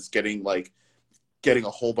peers getting a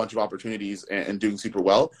whole bunch of opportunities and doing super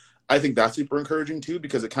well. I think that's super encouraging too,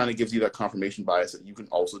 because it kind of gives you that confirmation bias that you can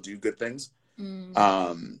also do good things.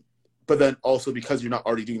 But then also, because you're not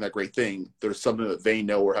already doing that great thing, there's something that they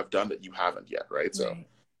know or have done that you haven't yet, right? So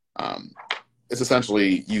it's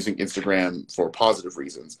essentially using Instagram for positive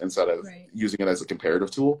reasons instead of using it as a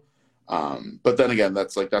comparative tool. But then again,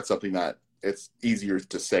 that's something that it's easier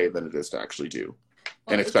to say than it is to actually do.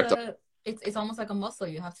 Well, and expect it's almost like a muscle.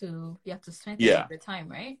 You have to strengthen it over time,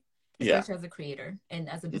 right? Especially as a creator and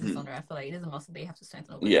as a business owner, I feel like it is a muscle that you have to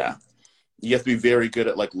strengthen over time. You have to be very good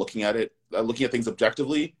at, like, looking at things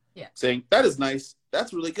objectively. Saying, that is nice,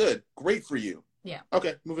 that's really good, great for you.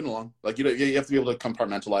 Okay, moving along. Like, you have to be able to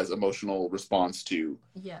compartmentalize emotional response to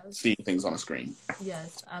seeing things on a screen.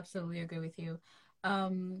 Yes, absolutely agree with you.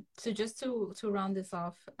 So just to round this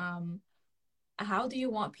off, how do you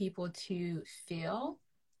want people to feel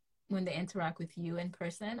when they interact with you in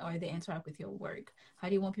person, or they interact with your work? How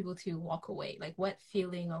do you want people to walk away? Like, what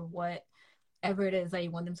feeling or whatever it is that you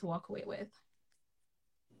want them to walk away with?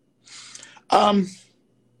 I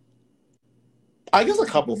guess a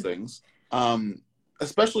couple things.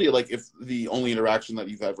 Especially, like, if the only interaction that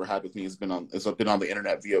you've ever had with me has been on the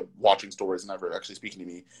internet via watching stories and never actually speaking to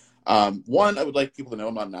me. One, I would like people to know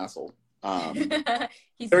I'm not an asshole.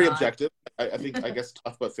 He's very not. Objective. I guess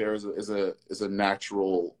tough but fair is a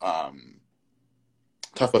natural.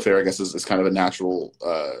 Tough but fair, I guess, is kind of a natural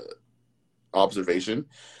observation.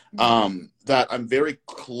 That I'm very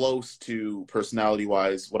close to personality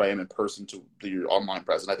wise what I am in person to your online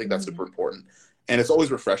presence. I think that's super important. And it's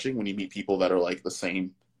always refreshing when you meet people that are, like, the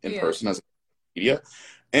same in person as media.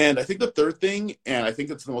 And I think the third thing, and I think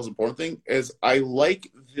it's the most important thing, is I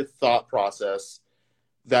like the thought process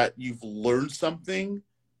that you've learned something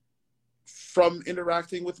from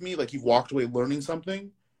interacting with me, like you've walked away learning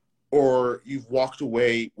something, or you've walked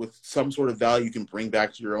away with some sort of value you can bring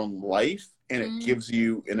back to your own life, and it Mm, gives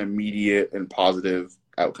you an immediate and positive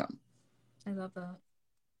outcome. I love that.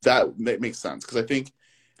 That makes sense, because I think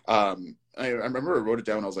I remember I wrote it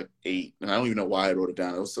down when I was like 8, and I don't even know why I wrote it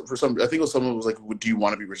down. It was for some, I think it was someone who was like, "Do you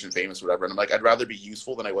want to be rich and famous, or whatever?" And I'm like, I'd rather be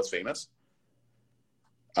useful than I was famous.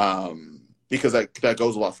 Because that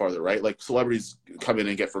goes a lot farther, right? Like celebrities come in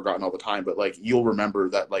and get forgotten all the time, but like you'll remember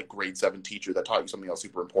that like grade 7 teacher that taught you something else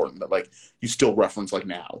super important that like you still reference like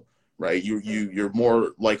now, right? You're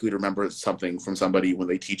more likely to remember something from somebody when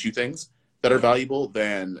they teach you things that are Yeah. valuable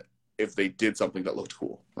than if they did something that looked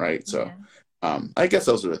cool, right? So Yeah. I guess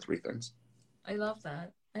those are the three things. I love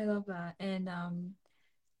that. I love that. And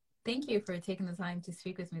thank you for taking the time to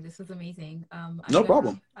speak with me. This was amazing. No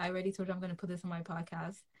problem. I already told you I'm gonna put this on my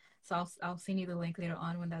podcast. So I'll send you the link later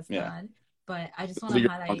on when that's Yeah. done. But I just This want will to be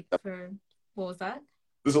your highlight longest, for what was that?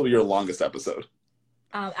 this will be your longest episode.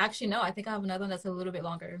 Actually, no, I think I have another one that's a little bit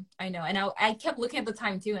longer. I know. And I kept looking at the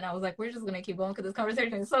time too, and I was like, we're just gonna keep going because this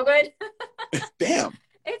conversation is so good. Damn.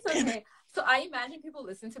 It's Damn it. okay. So I imagine people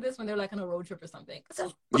listen to this when they're like on a road trip or something.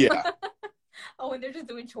 So Yeah. or when they're just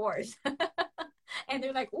doing chores. And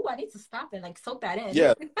they're like, oh, I need to stop and like soak that in.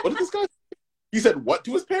 Yeah. What did this guy? He said what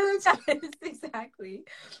to his parents? Yes, exactly.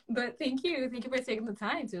 But thank you. Thank you for taking the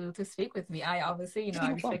time to speak with me. I obviously, Yeah, I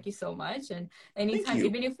no problem. respect you so much. And Thank anytime, you.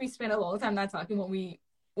 even if we spend a long time not talking,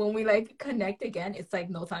 when we like connect again, it's like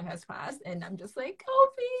no time has passed. And I'm just like,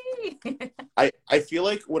 Kofi. I feel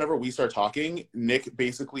like whenever we start talking, Nick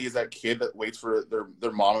basically is that kid that waits for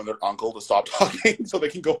their mom and their uncle to stop talking so they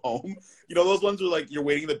can go home. You know, those ones where like you're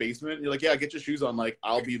waiting in the basement and you're like, yeah, get your shoes on, like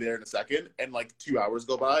I'll be there in a second, and like 2 hours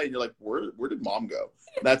go by and you're like, where did mom go?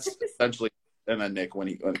 That's essentially, and then Nick when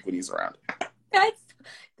he's around. that's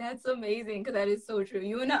that's amazing because that is so true.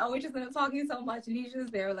 You and I always just end up talking so much, and he's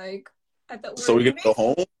just there like, I thought we So were we gonna leaving. go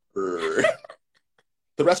home, or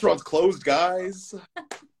the restaurant's closed, guys.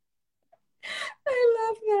 I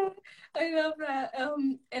love that. I love that.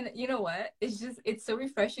 And you know what? It's so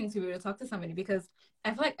refreshing to be able to talk to somebody because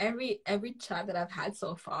I feel like every chat that I've had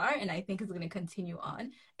so far, and I think is going to continue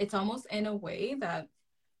on, it's almost in a way that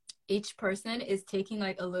each person is taking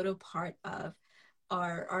like a little part of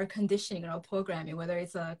our conditioning and our programming, whether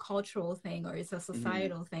it's a cultural thing or it's a Mhm.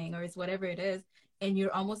 societal thing or it's whatever it is, and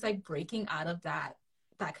you're almost like breaking out of that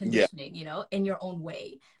Yeah, conditioning, in your own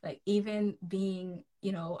way. Like even being,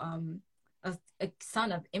 a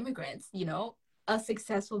son of immigrants, a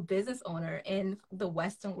successful business owner in the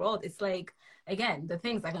Western world. It's like again, the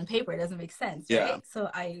things like on paper it doesn't make sense, yeah. right? So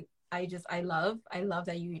I love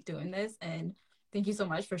that you're doing this and thank you so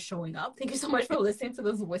much for showing up. Thank you so much for listening to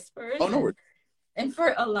those whispers Oh no, and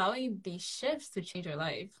for allowing these shifts to change your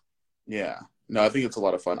life. yeah. No, I think it's a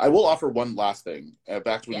lot of fun. I will offer one last thing.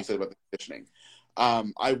 Back to what Yeah. you said about the conditioning.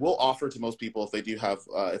 I will offer to most people if they do have,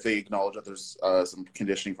 if they acknowledge that there's some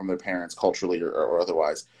conditioning from their parents, culturally or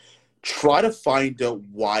otherwise, try to find out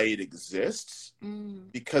why it exists,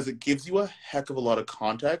 Mm. because it gives you a heck of a lot of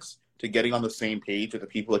context to getting on the same page with the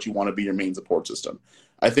people that you want to be your main support system.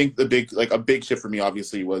 I think a big shift for me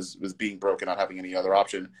obviously was being broke and not having any other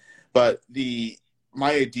option, but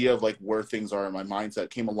my idea of like where things are in my mindset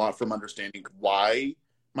came a lot from understanding why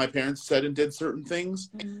my parents said and did certain things,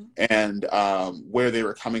 Mm. and where they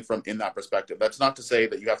were coming from in that perspective. That's not to say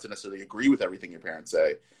that you have to necessarily agree with everything your parents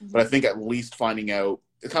say, but I Mm. think at least finding out,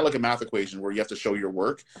 it's kind of like a math equation where you have to show your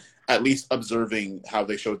work. At least observing how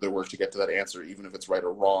they showed their work to get to that answer, even if it's right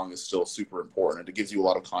or wrong, is still super important. It gives you a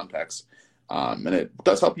lot of context, and it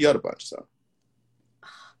does help you out a bunch. So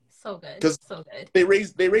So good. because So good. they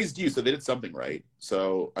raised you, so they did something right.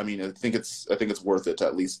 So I mean, I think it's worth it to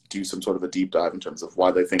at least do some sort of a deep dive in terms of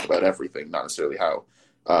why they think about everything, not necessarily how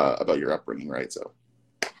about your upbringing, right? So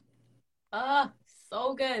Ah,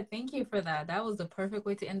 so good. Thank you for that. That was the perfect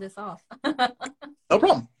way to end this off. no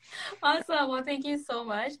problem. Awesome. Well, thank you so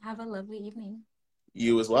much. Have a lovely evening.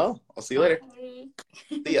 You as well. I'll see you later. Bye.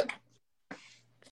 See ya.